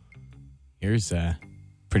know? Here's a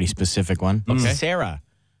pretty specific one. Okay. Sarah,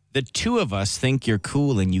 the two of us think you're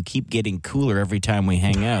cool and you keep getting cooler every time we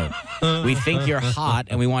hang out. We think you're hot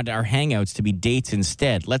and we want our hangouts to be dates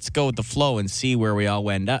instead. Let's go with the flow and see where we all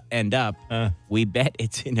end up. We bet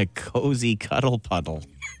it's in a cozy cuddle puddle.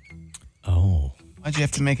 Oh. Why'd you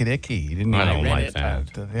have to make it icky? You didn't I even don't read like it.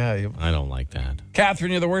 that. Yeah. I don't like that.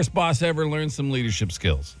 Catherine, you're the worst boss ever. Learn some leadership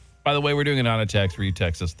skills. By the way, we're doing it on a text where you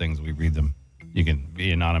text us things. We read them. You can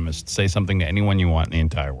be anonymous. Say something to anyone you want in the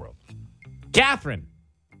entire world. Catherine,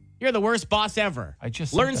 you're the worst boss ever. I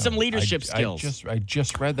just learn said some that. leadership skills. I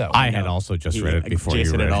just read that one. I had also just read it before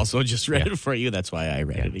Jason you read had it. also just read it for you. That's why I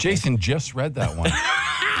read it again. Jason just read that one.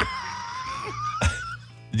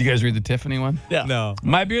 Did you guys read the Tiffany one? Yeah. No.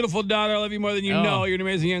 My beautiful daughter, I love you more than you Oh. know. You're an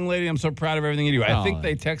amazing young lady. I'm so proud of everything you do. I think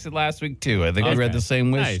they texted last week, too. I think I read the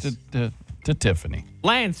same wish Nice. to Tiffany.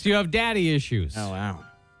 Lance, you have daddy issues. Oh, wow.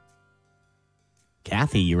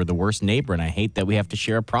 Kathy, you were the worst neighbor, and I hate that we have to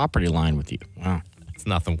share a property line with you. Wow. It's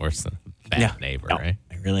nothing worse than a bad neighbor, No, right?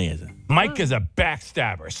 it really isn't. Mike is a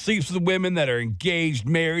backstabber. Sleeps with women that are engaged,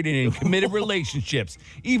 married, and in committed relationships.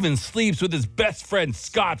 Even sleeps with his best friend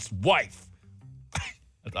Scott's wife.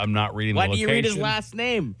 I'm not reading Why the do you location. read his last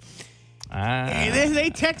name?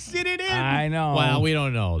 They texted it in. I know. Well, we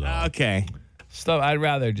don't know, though. Okay. Stuff. I'd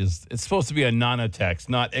rather just. It's supposed to be a Anonytext,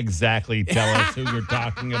 not exactly tell us who you're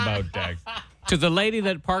talking about text. To the lady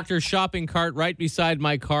that parked her shopping cart right beside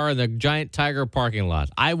my car in the Giant Tiger parking lot,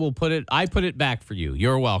 I put it back for you.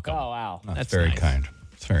 You're welcome. Oh, wow. That's very nice. kind.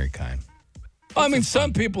 It's very kind. Well, I mean,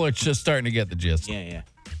 some people are just starting to get the gist. Yeah.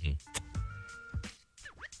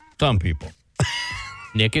 Some people.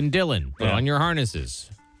 Nick and Dylan, put Yeah. on your harnesses.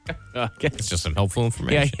 Okay. It's just some helpful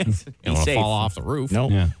information. Yeah. You don't want to safe. fall off the roof. No.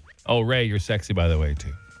 Yeah. Oh, Ray, you're sexy, by the way,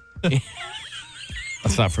 too.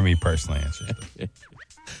 That's not for me personally. It's just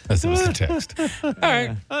that was the text. All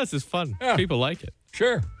right. Oh, this is fun. Yeah. People like it.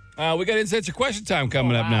 Sure. We got Inside Your Question time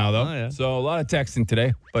coming up now, though. Oh, yeah. So a lot of texting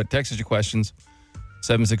today, but text us your questions.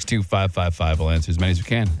 762-555. We'll answer as many as we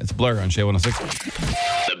can. It's Blur on Shea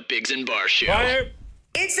 106. The Biggs and Bar Show. Fire.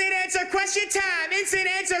 Instant answer question time. Instant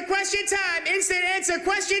answer question time. Instant answer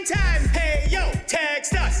question time. Hey, yo,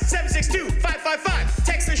 text us. 762-555.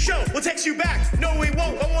 Text the show. We'll text you back. No, we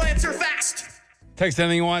won't, but we'll answer fast. Text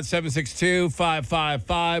anything you want,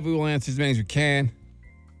 762-555. We will answer as many as we can.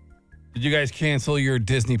 Did you guys cancel your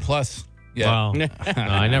Disney Plus? Yeah. Well, no,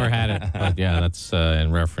 I never had it. But yeah, that's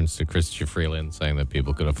in reference to Christopher Freeland saying that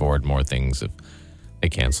people could afford more things if they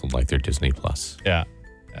canceled like their Disney Plus. Yeah.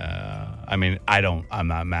 I mean, I'm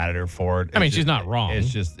not mad at her for it. I mean, It's she's just- not wrong. It's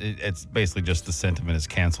just, it's basically just the sentiment is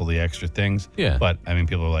cancel the extra things. Yeah. But I mean,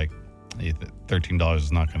 people are like, $13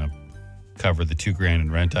 is not going to cover the $2,000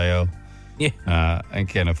 in rent I owe. Yeah. And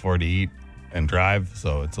can't afford to eat and drive.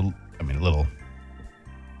 So it's a little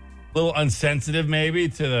unsensitive maybe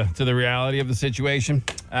to the reality of the situation.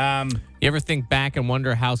 You ever think back and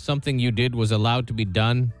wonder how something you did was allowed to be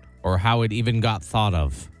done or how it even got thought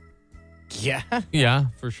of? Yeah. Yeah,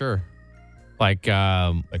 for sure. Like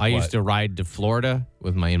I what? used to ride to Florida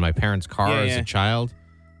in my parents' car Yeah, as yeah. a child,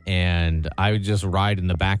 and I would just ride in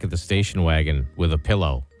the back of the station wagon with a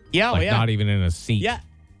pillow. Yeah, like not even in a seat. Yeah.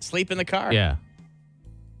 Sleep in the car. Yeah.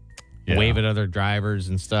 Yeah. Wave at other drivers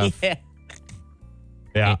and stuff. Yeah.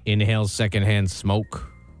 Yeah. Inhale secondhand smoke.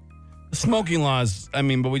 Smoking laws, I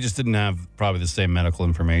mean, but we just didn't have probably the same medical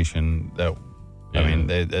information that, I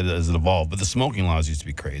mean, as it evolved. But the smoking laws used to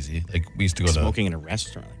be crazy. Like, we used to go Smoking in a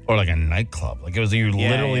restaurant. or like a nightclub. Like, it was, you're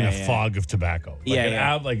literally in a yeah. fog of tobacco. Like,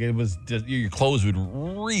 Yeah. Like, it was, just, your clothes would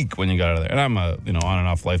reek when you got out of there. And I'm a, on and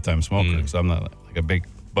off lifetime smoker, so I'm not like a big,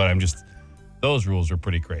 but I'm just, those rules are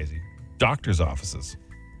pretty crazy. Doctor's offices.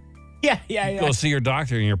 Yeah. Go see your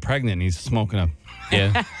doctor and you're pregnant and he's smoking a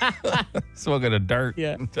Yeah. dart.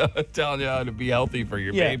 Yeah. Telling you how to be healthy for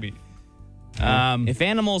your Yeah. baby. If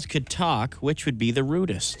animals could talk, which would be the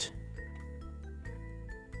rudest?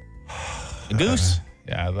 A goose?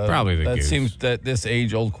 Yeah, Probably the that goose. seems that this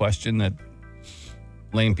age-old question that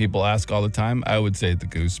lame people ask all the time. I would say the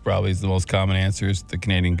goose probably is the most common answer. Is the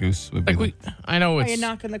Canadian goose would be. Like I know Why are it's you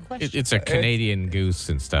knocking the question? it's a Canadian goose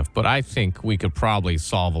and stuff, but I think we could probably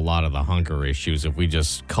solve a lot of the hunger issues if we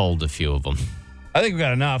just culled a few of them. I think we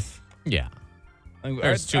got enough. Yeah. Are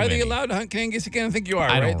There's too they many. allowed to hunt Canadian geese again? I think you are,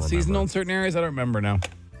 I right? don't Seasonal remember. in certain areas. I don't remember now,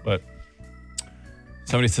 but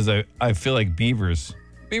somebody says I feel like beavers.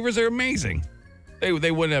 Beavers are amazing.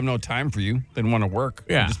 They wouldn't have no time for you. They'd want to work.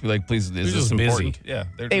 Yeah. They'd just be like, please, is this just important? busy. Yeah,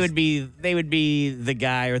 They would be the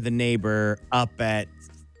guy or the neighbor up at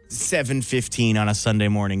 7:15 on a Sunday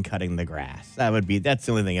morning cutting the grass. That's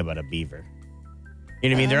the only thing about a beaver. You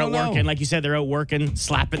know what I mean? They're out don't know. working, like you said, they're out working,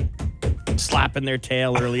 slapping their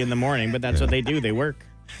tail early in the morning, but that's what they do. They work.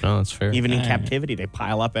 No, that's fair. Even in captivity, they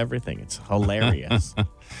pile up everything. It's hilarious.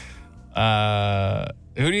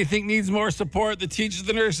 Who do you think needs more support? The teachers,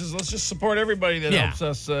 the nurses. Let's just support everybody that Yeah. helps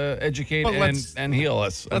us educate But and heal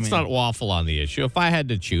us. Let's not waffle on the issue. If I had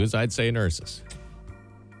to choose, I'd say nurses.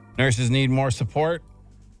 Nurses need more support.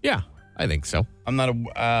 Yeah, I think so. I'm not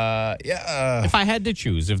a. If I had to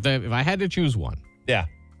choose, if I had to choose one, Yeah.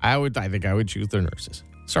 I think I would choose the nurses.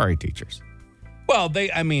 Sorry, teachers. Well,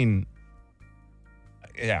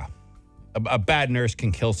 yeah. A bad nurse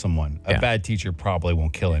can kill someone. A Yeah. bad teacher probably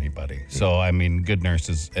won't kill anybody. So, I mean, good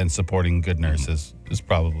nurses and supporting good nurses is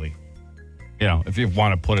probably, if you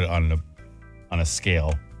want to put it on a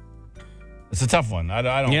scale, It's a tough one. I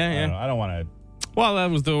don't want to. Well,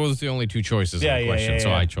 those was the only two choices in the question,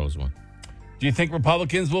 so I chose one. Do you think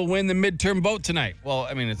Republicans will win the midterm vote tonight? Well,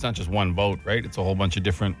 I mean, it's not just one vote, right? It's a whole bunch of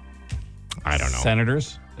different. I don't know.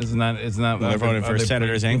 Senators, isn't that? They're voting for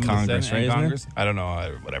senators and Congress, right? Congress? I don't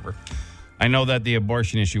know. Whatever. I know that the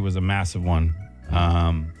abortion issue was a massive one,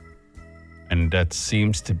 and that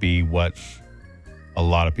seems to be what a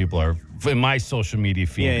lot of people are in my social media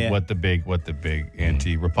feed. What the big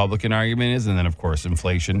anti-Republican argument is, and then of course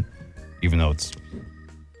inflation. Even though it's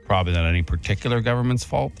probably not any particular government's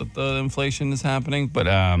fault that the inflation is happening, but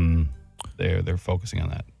they're focusing on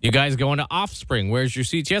that. You guys going to Offspring? Where's your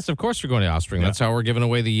seats? Yes, of course we're going to Offspring. Yeah. That's how we're giving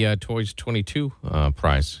away the Toys 22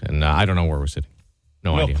 prize. And I don't know where we're sitting.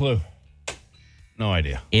 No idea. No clue. No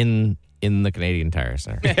idea. In the Canadian Tire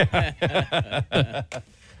Center.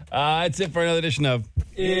 That's it for another edition of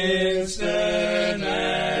Instant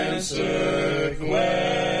Answer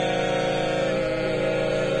Question.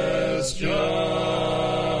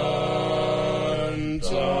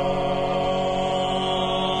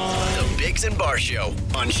 The Biggs and Bar Show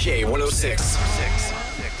on Shea 106.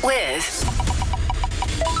 With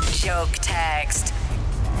joke text.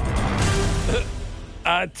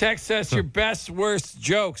 Text us your best, worst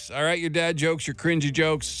jokes. All right, your dad jokes, your cringy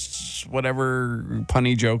jokes, whatever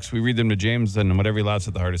punny jokes. We read them to James, and whatever he laughs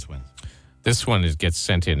at the hardest wins. This one gets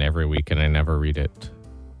sent in every week, and I never read it.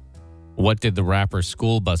 What did the rapper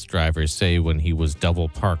school bus driver say when he was double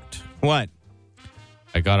parked? What?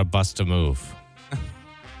 I got a bus to move.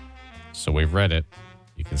 So we've read it.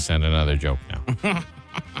 You can send another joke now.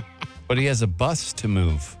 But he has a bus to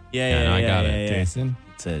move. Yeah, I got it. Jason.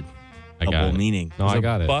 It's a double meaning. No, I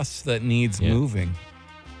got it. Bus that needs moving.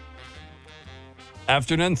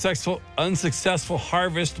 After an unsuccessful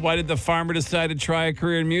harvest, why did the farmer decide to try a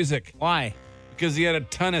career in music? Why? Because he had a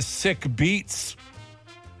ton of sick beats.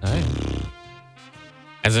 Right.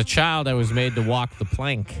 As a child, I was made to walk the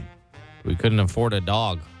plank. We couldn't afford a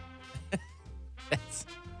dog.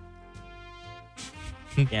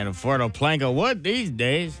 Can't afford a plank of wood these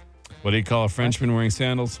days. What do you call a Frenchman wearing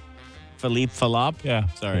sandals? Philippe Philop? Yeah.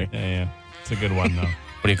 Sorry. Yeah. It's a good one, though.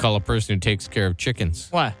 What do you call a person who takes care of chickens?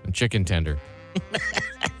 What? A chicken tender.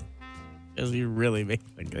 Because you really make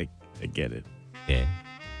I get it. Yeah.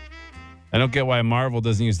 I don't get why Marvel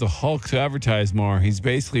doesn't use the Hulk to advertise more. He's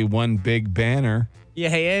basically one big banner. Yeah,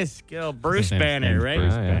 he is. Good old Bruce Banner, right?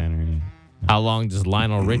 Bruce Banner. Yeah. How long does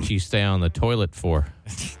Lionel Richie stay on the toilet for?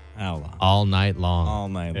 How long? All night long. All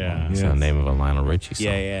night long. That's the name of a Lionel Richie song.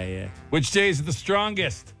 Yeah. Which days are the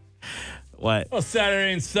strongest? What? Well,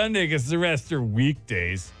 Saturday and Sunday, because the rest are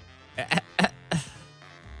weekdays.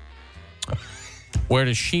 Where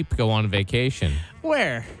does sheep go on vacation?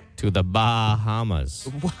 Where? To the Bahamas.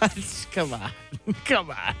 What? Come on.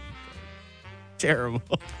 Terrible.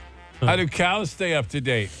 How do cows stay up to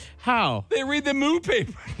date? How? They read the Moo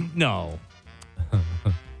paper. No.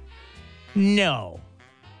 No.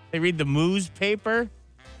 They read the Moo's paper?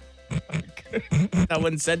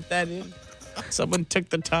 Someone sent that in? Someone took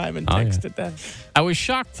the time and texted that? I was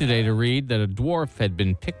shocked today to read that a dwarf had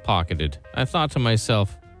been pickpocketed. I thought to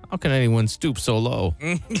myself, how can anyone stoop so low?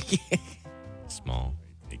 Small.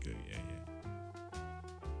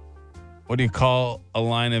 What do you call a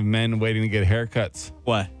line of men waiting to get haircuts?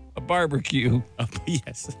 What? A barbecue.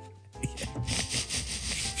 Yes.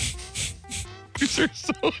 These are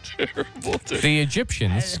so terrible. The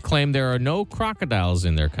Egyptians claim there are no crocodiles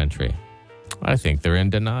in their country. I think they're in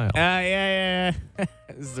denial. Yeah.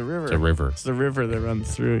 It's the river. It's a river. It's the river that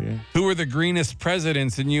runs through, yeah. Who were the greenest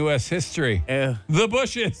presidents in U.S. history? Ew. The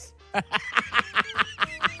Bushes.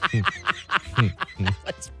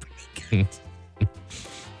 That's pretty good.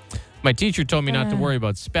 My teacher told me not to worry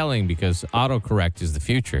about spelling because autocorrect is the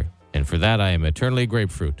future. And for that, I am eternally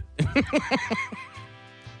grapefruit.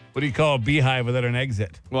 What do you call a beehive without an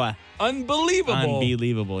exit? What? Unbelievable.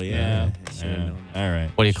 Unbelievable, yeah. All right.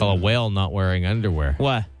 What do you call a whale not wearing underwear?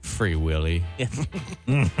 What? Free Willy. It's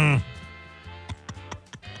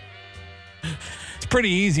pretty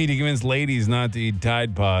easy to convince ladies not to eat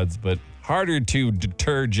Tide Pods, but harder to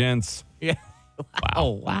deter gents. Yeah.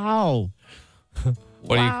 Wow.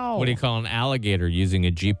 What do you call an alligator using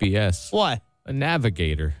a GPS? What? A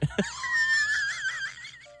navigator.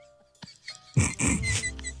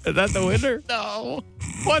 Is that the winner? No.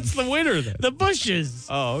 What's the winner then? The Bushes.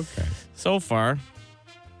 Oh, okay. So far.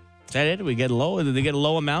 Is that it? We get low? Did they get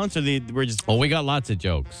low amounts or we're just... Well, we got lots of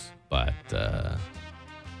jokes, but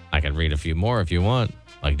I can read a few more if you want.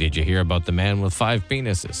 Like, did you hear about the man with 5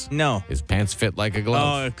 penises? No. His pants fit like a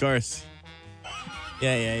glove. Oh, of course.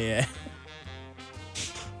 Yeah.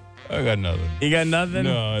 I got nothing. You got nothing?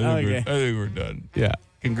 No, I think we're done. Yeah.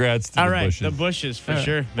 Congrats to All the right, Bushes. the Bushes for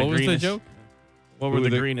sure. What was the joke? What were the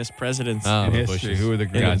greenest presidents Oh, in the history? Bushes. Who were the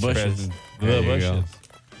the greenest Bushes. presidents? There The you go. Bushes.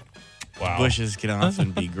 Wow. Bushes can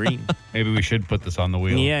often be green. Maybe we should put this on the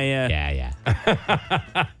wheel. Yeah.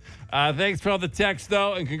 Thanks for all the text,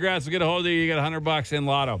 though, and congrats. We'll get a hold of you. You got $100 in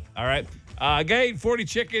Lotto. All right. Guy ate 40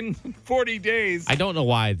 chicken, 40 days. I don't know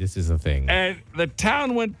why this is a thing. And the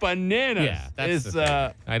town went bananas. Yeah, that's the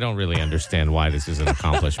thing. I don't really understand why this is an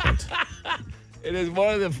accomplishment. It is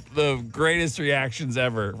one of the greatest reactions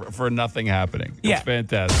ever for nothing happening. Yeah. It's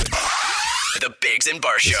fantastic. The Biggs and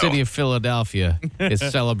Bar The Show. city of Philadelphia is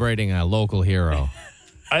celebrating a local hero.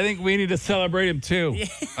 I think we need to celebrate him, too.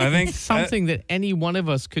 I think Something that any one of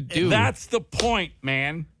us could do. that's the point,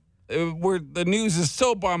 man. The news is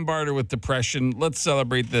so bombarded with depression. Let's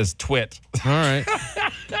celebrate this twit. All right.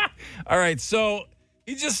 All right, so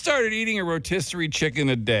he just started eating a rotisserie chicken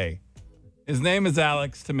a day. His name is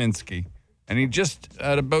Alex Tominski, and he just,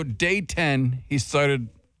 at about day 10, he started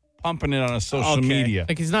pumping it on his social media.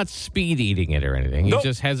 Like he's not speed eating it or anything. He Nope.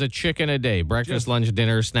 just has a chicken a day, breakfast, lunch,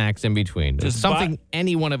 dinner, snacks in between. It's Just something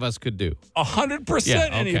any one of us could do. 100% Yeah,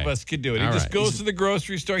 any of okay. us could do it. He All just right. goes to the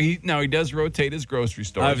grocery store. He does rotate his grocery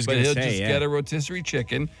store, I was but gonna he'll say, just yeah. get a rotisserie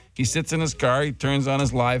chicken. He sits in his car. He turns on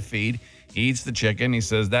his live feed. He eats the chicken. He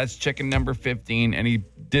says, that's chicken number 15, and he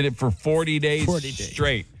did it for 40 days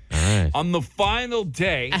straight. All right. On the final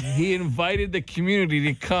day, he invited the community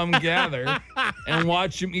to come gather and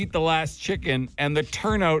watch him eat the last chicken, and the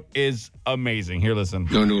turnout is amazing. Here, listen.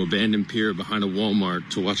 Going to an abandoned pier behind a Walmart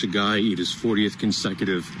to watch a guy eat his 40th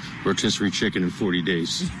consecutive rotisserie chicken in 40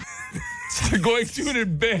 days. So they're going to an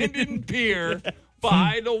abandoned pier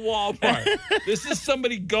behind a Walmart. This is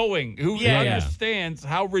somebody going who understands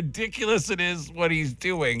how ridiculous it is what he's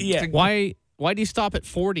doing. Yeah. Why do you stop at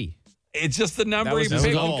 40? It's just the number he was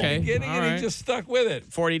picked at okay. the beginning, All and right. he just stuck with it.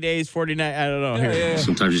 40 days, 49. I don't know. Yeah, Here. yeah.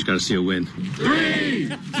 Sometimes you just got to see a win. 3,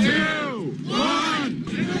 2, 1.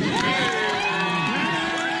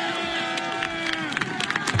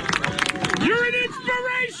 You're an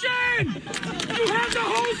inspiration! You have the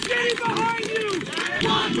whole city behind you!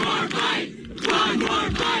 One more fight! One more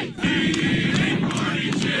fight! Eating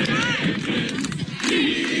 40 chickens!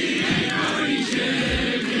 Eating 40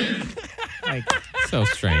 chickens! Like, So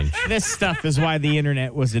strange. this stuff is why the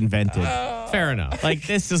internet was invented. Fair enough. Like,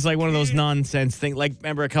 this is like one of those nonsense things. Like,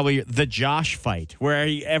 remember a couple of years, the Josh fight, where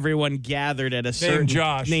everyone gathered at a certain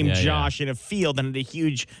Josh. named Yeah, yeah. Josh in a field and had a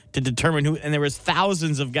huge to determine who. And there was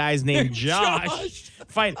thousands of guys named Josh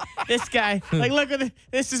fight. This guy, like, look at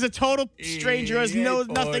this is a total stranger who has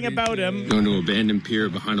nothing about him. Going to an abandoned pier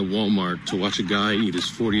behind a Walmart to watch a guy eat his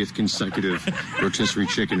 40th consecutive rotisserie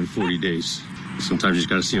chicken in 40 days. Sometimes you just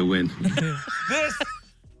got to see a win. This,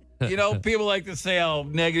 people like to say how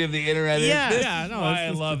negative the internet is. Yeah. This Yeah, is no, why I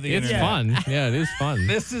love the It's internet. fun. Yeah, it is fun.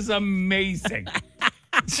 This is amazing.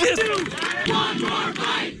 Just One more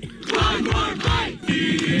fight! One more fight!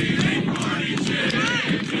 Eating 40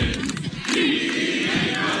 chickens!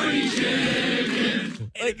 Eating 40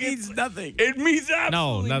 chickens! It means nothing. it means No,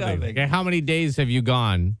 absolutely nothing. Okay, how many days have you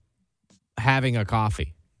gone having a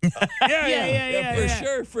coffee?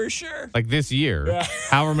 Yeah, for sure. Like this year? Yeah.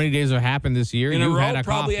 However many days have happened this year, In a you've row, had a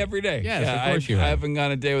probably coffee. every day. Yes, Yeah, of course you I have. haven't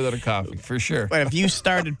gone a day without a coffee, for sure. But if you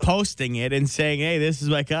started posting it and saying, hey, this is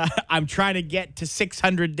like, I'm trying to get to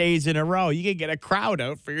 600 days in a row, you could get a crowd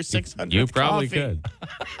out for your 600th You probably coffee. could.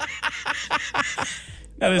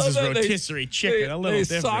 Now, this is They- rotisserie chicken, a little they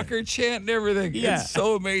different. soccer chant and everything. Yeah. It's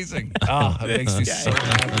so amazing. Oh, it makes me so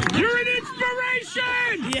happy. You're an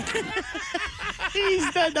inspiration!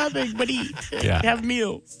 He's done nothing but eat. Yeah. Have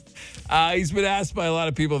meals. He's been asked by a lot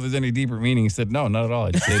of people if there's any deeper meaning. He said, no, not at all.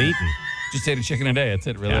 I just ate a chicken a day. That's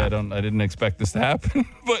it, really. Yeah. I didn't expect this to happen.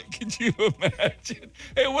 But could you imagine?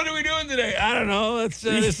 Hey, what are we doing today? I don't know.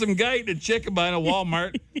 There's some guy eating a chicken behind a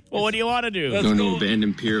Walmart. Well, what do you want to do? Let's Going to go. an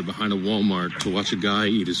abandoned pier behind a Walmart to watch a guy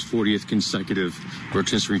eat his 40th consecutive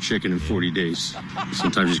rotisserie chicken in 40 days.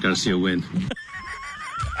 Sometimes you just got to see a win.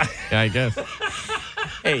 Yeah, I guess.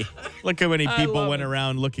 Hey, look how many people love went it.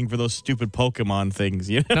 around looking for those stupid Pokemon things.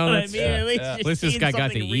 You know No, what I that's mean? fair. At least Yeah. you're At least this seeing guy got to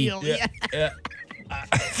something eat. real. Yeah.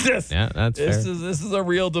 This Yeah, that's fair. this is a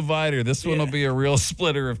real divider. This one will be a real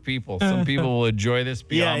splitter of people. Some people will enjoy this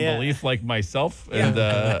beyond Yeah. belief, like myself,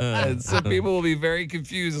 and some people will be very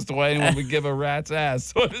confused as to why anyone would give a rat's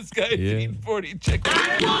ass. So this guy's eating 40 chickens.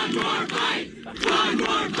 One more fight! One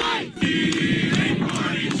more fight! Eating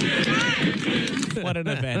 40 chickens! What an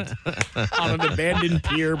event. On an abandoned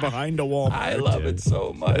pier behind a Walmart. I love it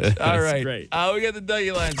so much. All right, great. we got the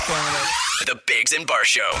DUGY lines coming up. The Biggs and Bar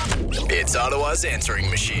Show. It's Ottawa's answering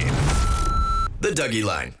machine. The DUGY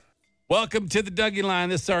line. Welcome to the Dougie line.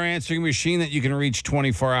 This is our answering machine that you can reach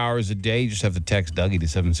 24 hours a day. You just have to text Dougie to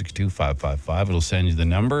 762-555. It'll send you the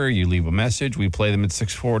number. You leave a message. We play them at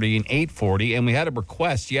 6:40 and 8:40. And we had a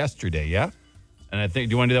request yesterday, yeah? And I think,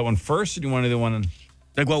 do you want to do that one first, or do you want to do the one?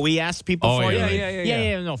 Like what we asked people for?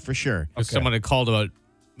 Yeah, no, for sure. Okay. Someone had called about,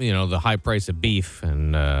 the high price of beef,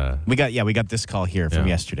 and we got this call here from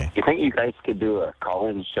yesterday. You think you guys could do a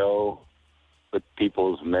call-in show with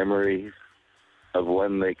people's memories of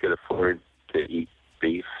when they could afford to eat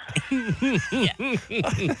beef? And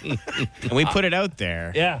we put it out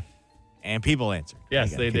there. Yeah. And people answered.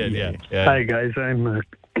 Yes, they did. Yeah. Hi, guys. I'm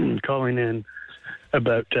calling in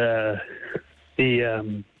about we're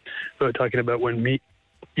talking about when meat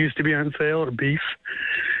used to be on sale, or beef.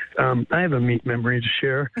 I have a meat memory to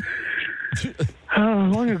share.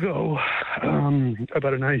 Long ago, I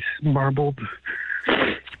bought a nice marbled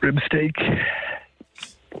rib steak.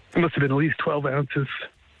 It must have been at least 12 ounces.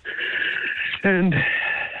 And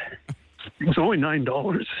it was only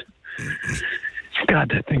 $9.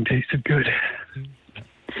 God, that thing tasted good.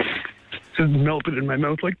 It melted in my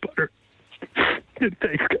mouth like butter.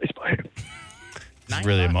 Thanks, guys. Bye. It's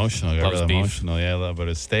really emotional. Got really emotional. Yeah, a little bit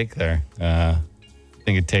of steak there.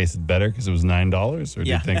 Think it tasted better because it was $9, or do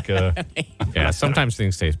you think? Yeah, sometimes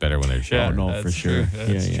things taste better when they're cheap. Oh no, for sure.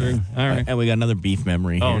 That's true. All right, and we got another beef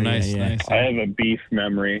memory. Oh, here. nice. I have a beef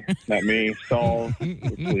memory that may solve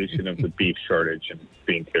the solution of the beef shortage and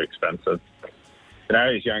being too expensive. When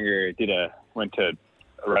I was younger, went to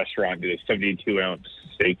a restaurant, did a 72-ounce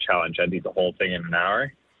steak challenge. I did the whole thing in an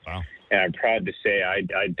hour. Wow. And I'm proud to say I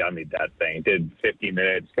dummied that thing. Did 50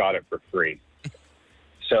 minutes, got it for free.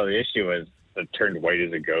 So the issue was I turned white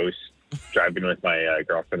as a ghost driving with my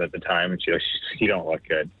girlfriend at the time, and she goes, "You don't look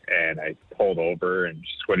good." And I pulled over and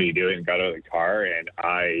just, "What are you doing?" Got out of the car, and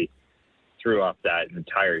I threw up that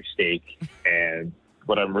entire steak. And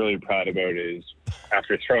what I'm really proud about is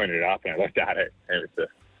after throwing it up, and I looked at it, and it's the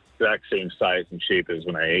exact same size and shape as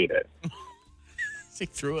when I ate it. He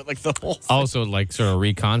threw it like the whole thing. Also, like, sort of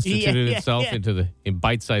reconstituted itself in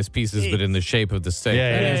bite-sized pieces, but in the shape of the steak.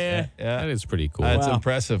 Yeah. That is pretty cool. That's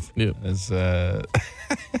impressive. Yeah. It's,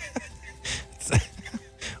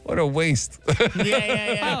 what a waste.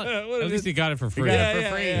 Well, at least he got it for free.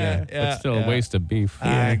 But still a waste of beef.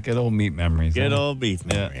 Good old meat memories. Good old beef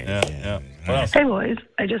memories. Yeah. What else? Hey, boys.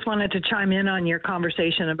 I just wanted to chime in on your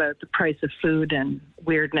conversation about the price of food and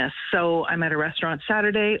weirdness. So I'm at a restaurant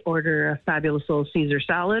Saturday, order a fabulous little Caesar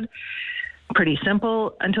salad. Pretty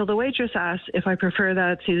simple, until the waitress asks if I prefer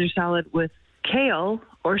that Caesar salad with kale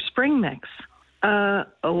or spring mix.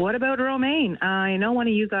 What about romaine? I know one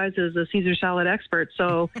of you guys is a Caesar salad expert,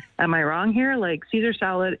 so am I wrong here? Like, Caesar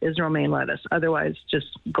salad is romaine lettuce. Otherwise, just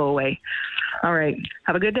go away. All right.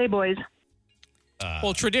 Have a good day, boys.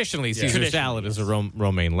 Well, traditionally, Caesar salad is a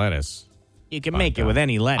romaine lettuce. You can make it with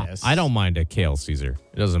any lettuce. I don't mind a kale Caesar.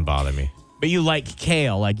 It doesn't bother me. But you like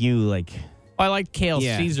kale, I like kale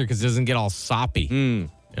Caesar because it doesn't get all soppy.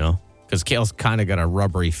 Because kale's kind of got a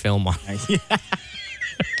rubbery film on it.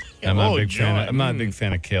 I'm not a big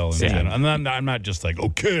fan of kale in general. I'm not just like,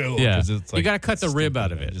 kale. Yeah. It's like, you got to cut the rib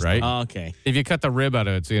out of it, right? Oh, okay. If you cut the rib out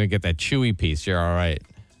of it, so you're going to get that chewy piece, you're all right.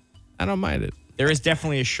 I don't mind it. There is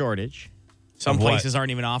definitely a shortage. Some places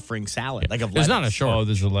aren't even offering salad. Like of There's lettuce. not a shortage. Oh,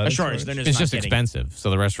 there's a lettuce shortage. It's just expensive,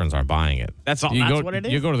 so the restaurants aren't buying it. That's all. That's what it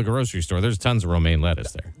is. You go to the grocery store. There's tons of romaine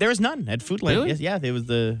lettuce there. There was none at Foodland. Really? Yeah, there was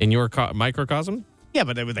the in your microcosm. Yeah,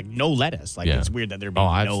 but there was like no lettuce. Like it's weird that there be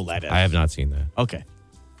no lettuce. I have not seen that. Okay.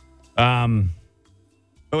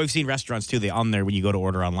 But we've seen restaurants too. They on there when you go to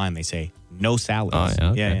order online, they say no salads. Oh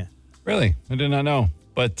yeah. Okay. Yeah. Really, I did not know.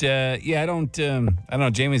 But I don't know.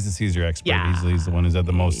 Jamie's the Caesar expert. Yeah. He's the one who's had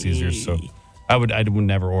the most Caesars. So I would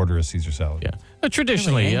never order a Caesar salad. Yeah. But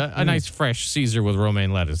traditionally, a nice fresh Caesar with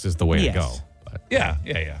romaine lettuce is the way to go. But Yeah.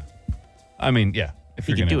 I mean, if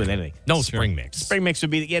You you're can do gonna it anything. no spring mix. Spring mix would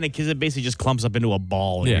be because it basically just clumps up into a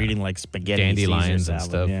ball. And you're eating like spaghetti, dandelions Caesar and salad.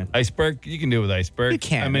 stuff. Yeah. iceberg, you can do it with iceberg. You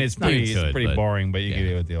can. I mean, it's pretty boring, but you can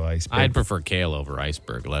do it with the iceberg. I'd prefer kale over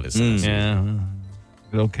iceberg lettuce. Yeah.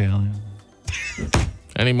 Good old kale. Yeah.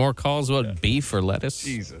 Any more calls about beef or lettuce?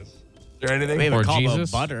 Jesus. Is there anything? We have Or a call Jesus?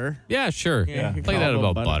 about butter. Yeah, sure. Yeah, Play that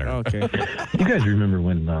about butter. Okay. You guys remember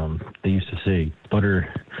when they used to say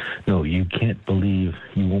butter? No, you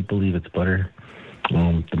won't believe it's butter.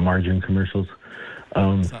 The margarine commercials.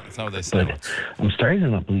 That's not what they say. But I'm starting to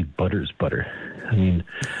not believe butter's butter. I mean,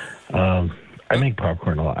 I make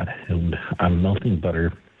popcorn a lot, and I'm melting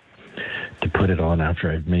butter to put it on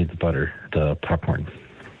after I've made the popcorn.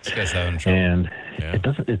 This guy's having trouble. And it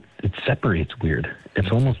doesn't. It separates weird.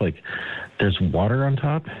 It's almost like there's water on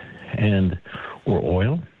top, or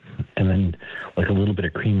oil, and then like a little bit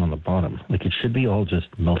of cream on the bottom. Like it should be all just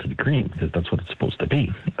melted cream because that's what it's supposed to be,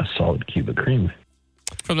 a solid cube of cream.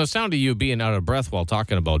 From the sound of you being out of breath while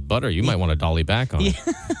talking about butter, you might want to dolly back on it.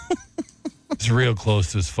 It's real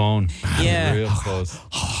close to his phone. Yeah. Real close.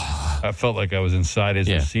 I felt like I was inside his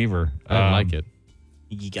receiver. I don't like it.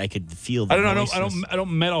 I could feel the I don't know. moistness. I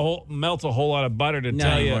don't melt a whole lot of butter to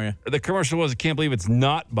tell you. anymore. The commercial was, I can't believe it's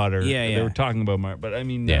not butter. Yeah. They were talking about butter. But I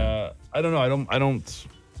mean, I don't know. I don't.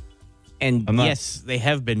 And I'm not- yes, they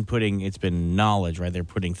have been it's been knowledge, right? They're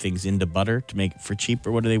putting things into butter to make it for cheap,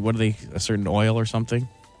 or what are they, a certain oil or something?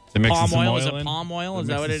 They're mixing Palm some oil? oil Is it in? palm oil? They're Is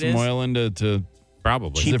that what mixing it is? some oil into to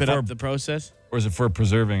probably Cheap Is it for- up the process? Or is it for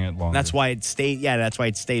preserving it longer? That's why it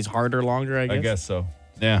stays harder longer, I guess. I guess so.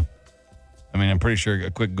 Yeah. I mean, I'm pretty sure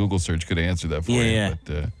a quick Google search could answer that for you. Yeah.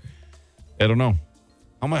 But I don't know.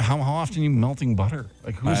 How often are you melting butter?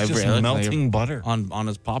 Like who's just melting butter on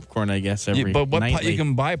his popcorn? I guess but what nightly. you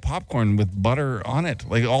can buy popcorn with butter on it,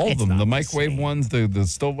 like all of It's them, not the the microwave ones, the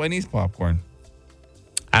stove Chinese popcorn.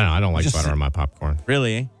 I don't know. I don't like butter on my popcorn.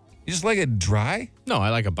 Really? Eh? You just like it dry? No, I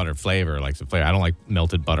like a butter flavor. Like some flavor. I don't like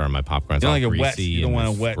melted butter on my popcorn. It's You all don't like it wet. greasy You don't and want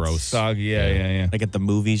it's a wet, gross. soggy. Yeah. Like at the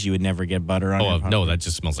movies, you would never get butter on. Oh your no, popcorn. that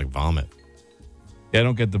just smells like vomit. Yeah, I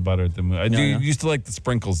don't get the butter at the movie. I do used to like the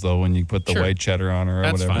sprinkles though when you put the Sure. white cheddar on or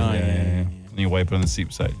That's whatever. fine. Yeah. And you wipe it on the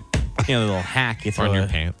seat side. You know, the little hack you throw On your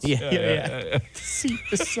pants. Yeah. Seat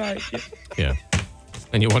beside you. Yeah.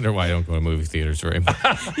 And you wonder why I don't go to movie theaters very much.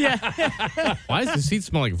 Why does the seat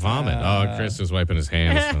smell like vomit? Chris is wiping his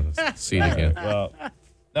hands on the seat again. Well,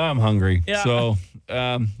 now I'm hungry. Yeah. So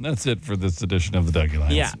that's it for this edition of the Dougie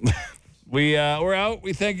Lines. Yeah. We're out.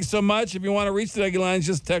 We thank you so much. If you want to reach the Dougie Lines,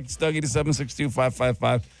 just text Dougie to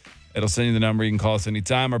 762-555. It'll send you the number. You can call us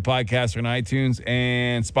anytime. Our podcast are on iTunes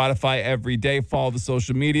and Spotify every day. Follow the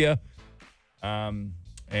social media.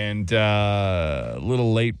 And a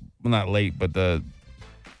little late, well, not late, but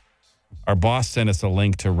our boss sent us a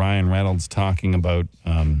link to Ryan Reynolds talking about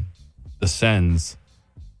the Sens,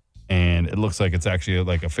 and it looks like it's actually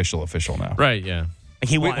like official now. Right, yeah.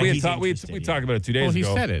 We talked about it 2 days Well, he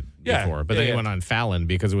ago. said it before, but then he went on Fallon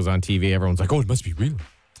because it was on TV. Everyone's like, oh, it must be real.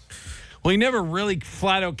 Well, he never really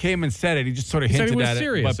flat out came and said it. He just sort of He said hinted he was at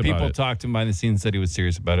serious it. But people about it. talked to him behind the scenes, said he was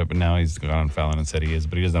serious about it. But now he's gone on Fallon and said he is.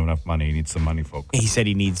 But he doesn't have enough money. He needs some money, folks. He said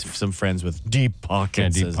he needs some friends with deep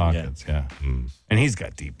pockets. Deep pockets, yeah. And he's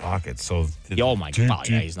got deep pockets. So, Oh my God,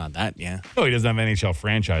 yeah, he's not that. Yeah. No, he doesn't have NHL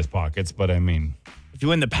franchise pockets. But I mean, if you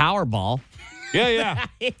win the Powerball, yeah,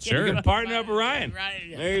 Sure. You can partner up with Ryan.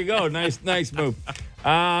 Right. There you go. Nice move.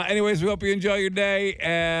 Anyways, we hope you enjoy your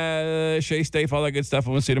day. Stay safe, all that good stuff.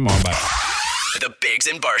 And we'll see you tomorrow. Bye. The Biggs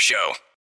and Bar Show.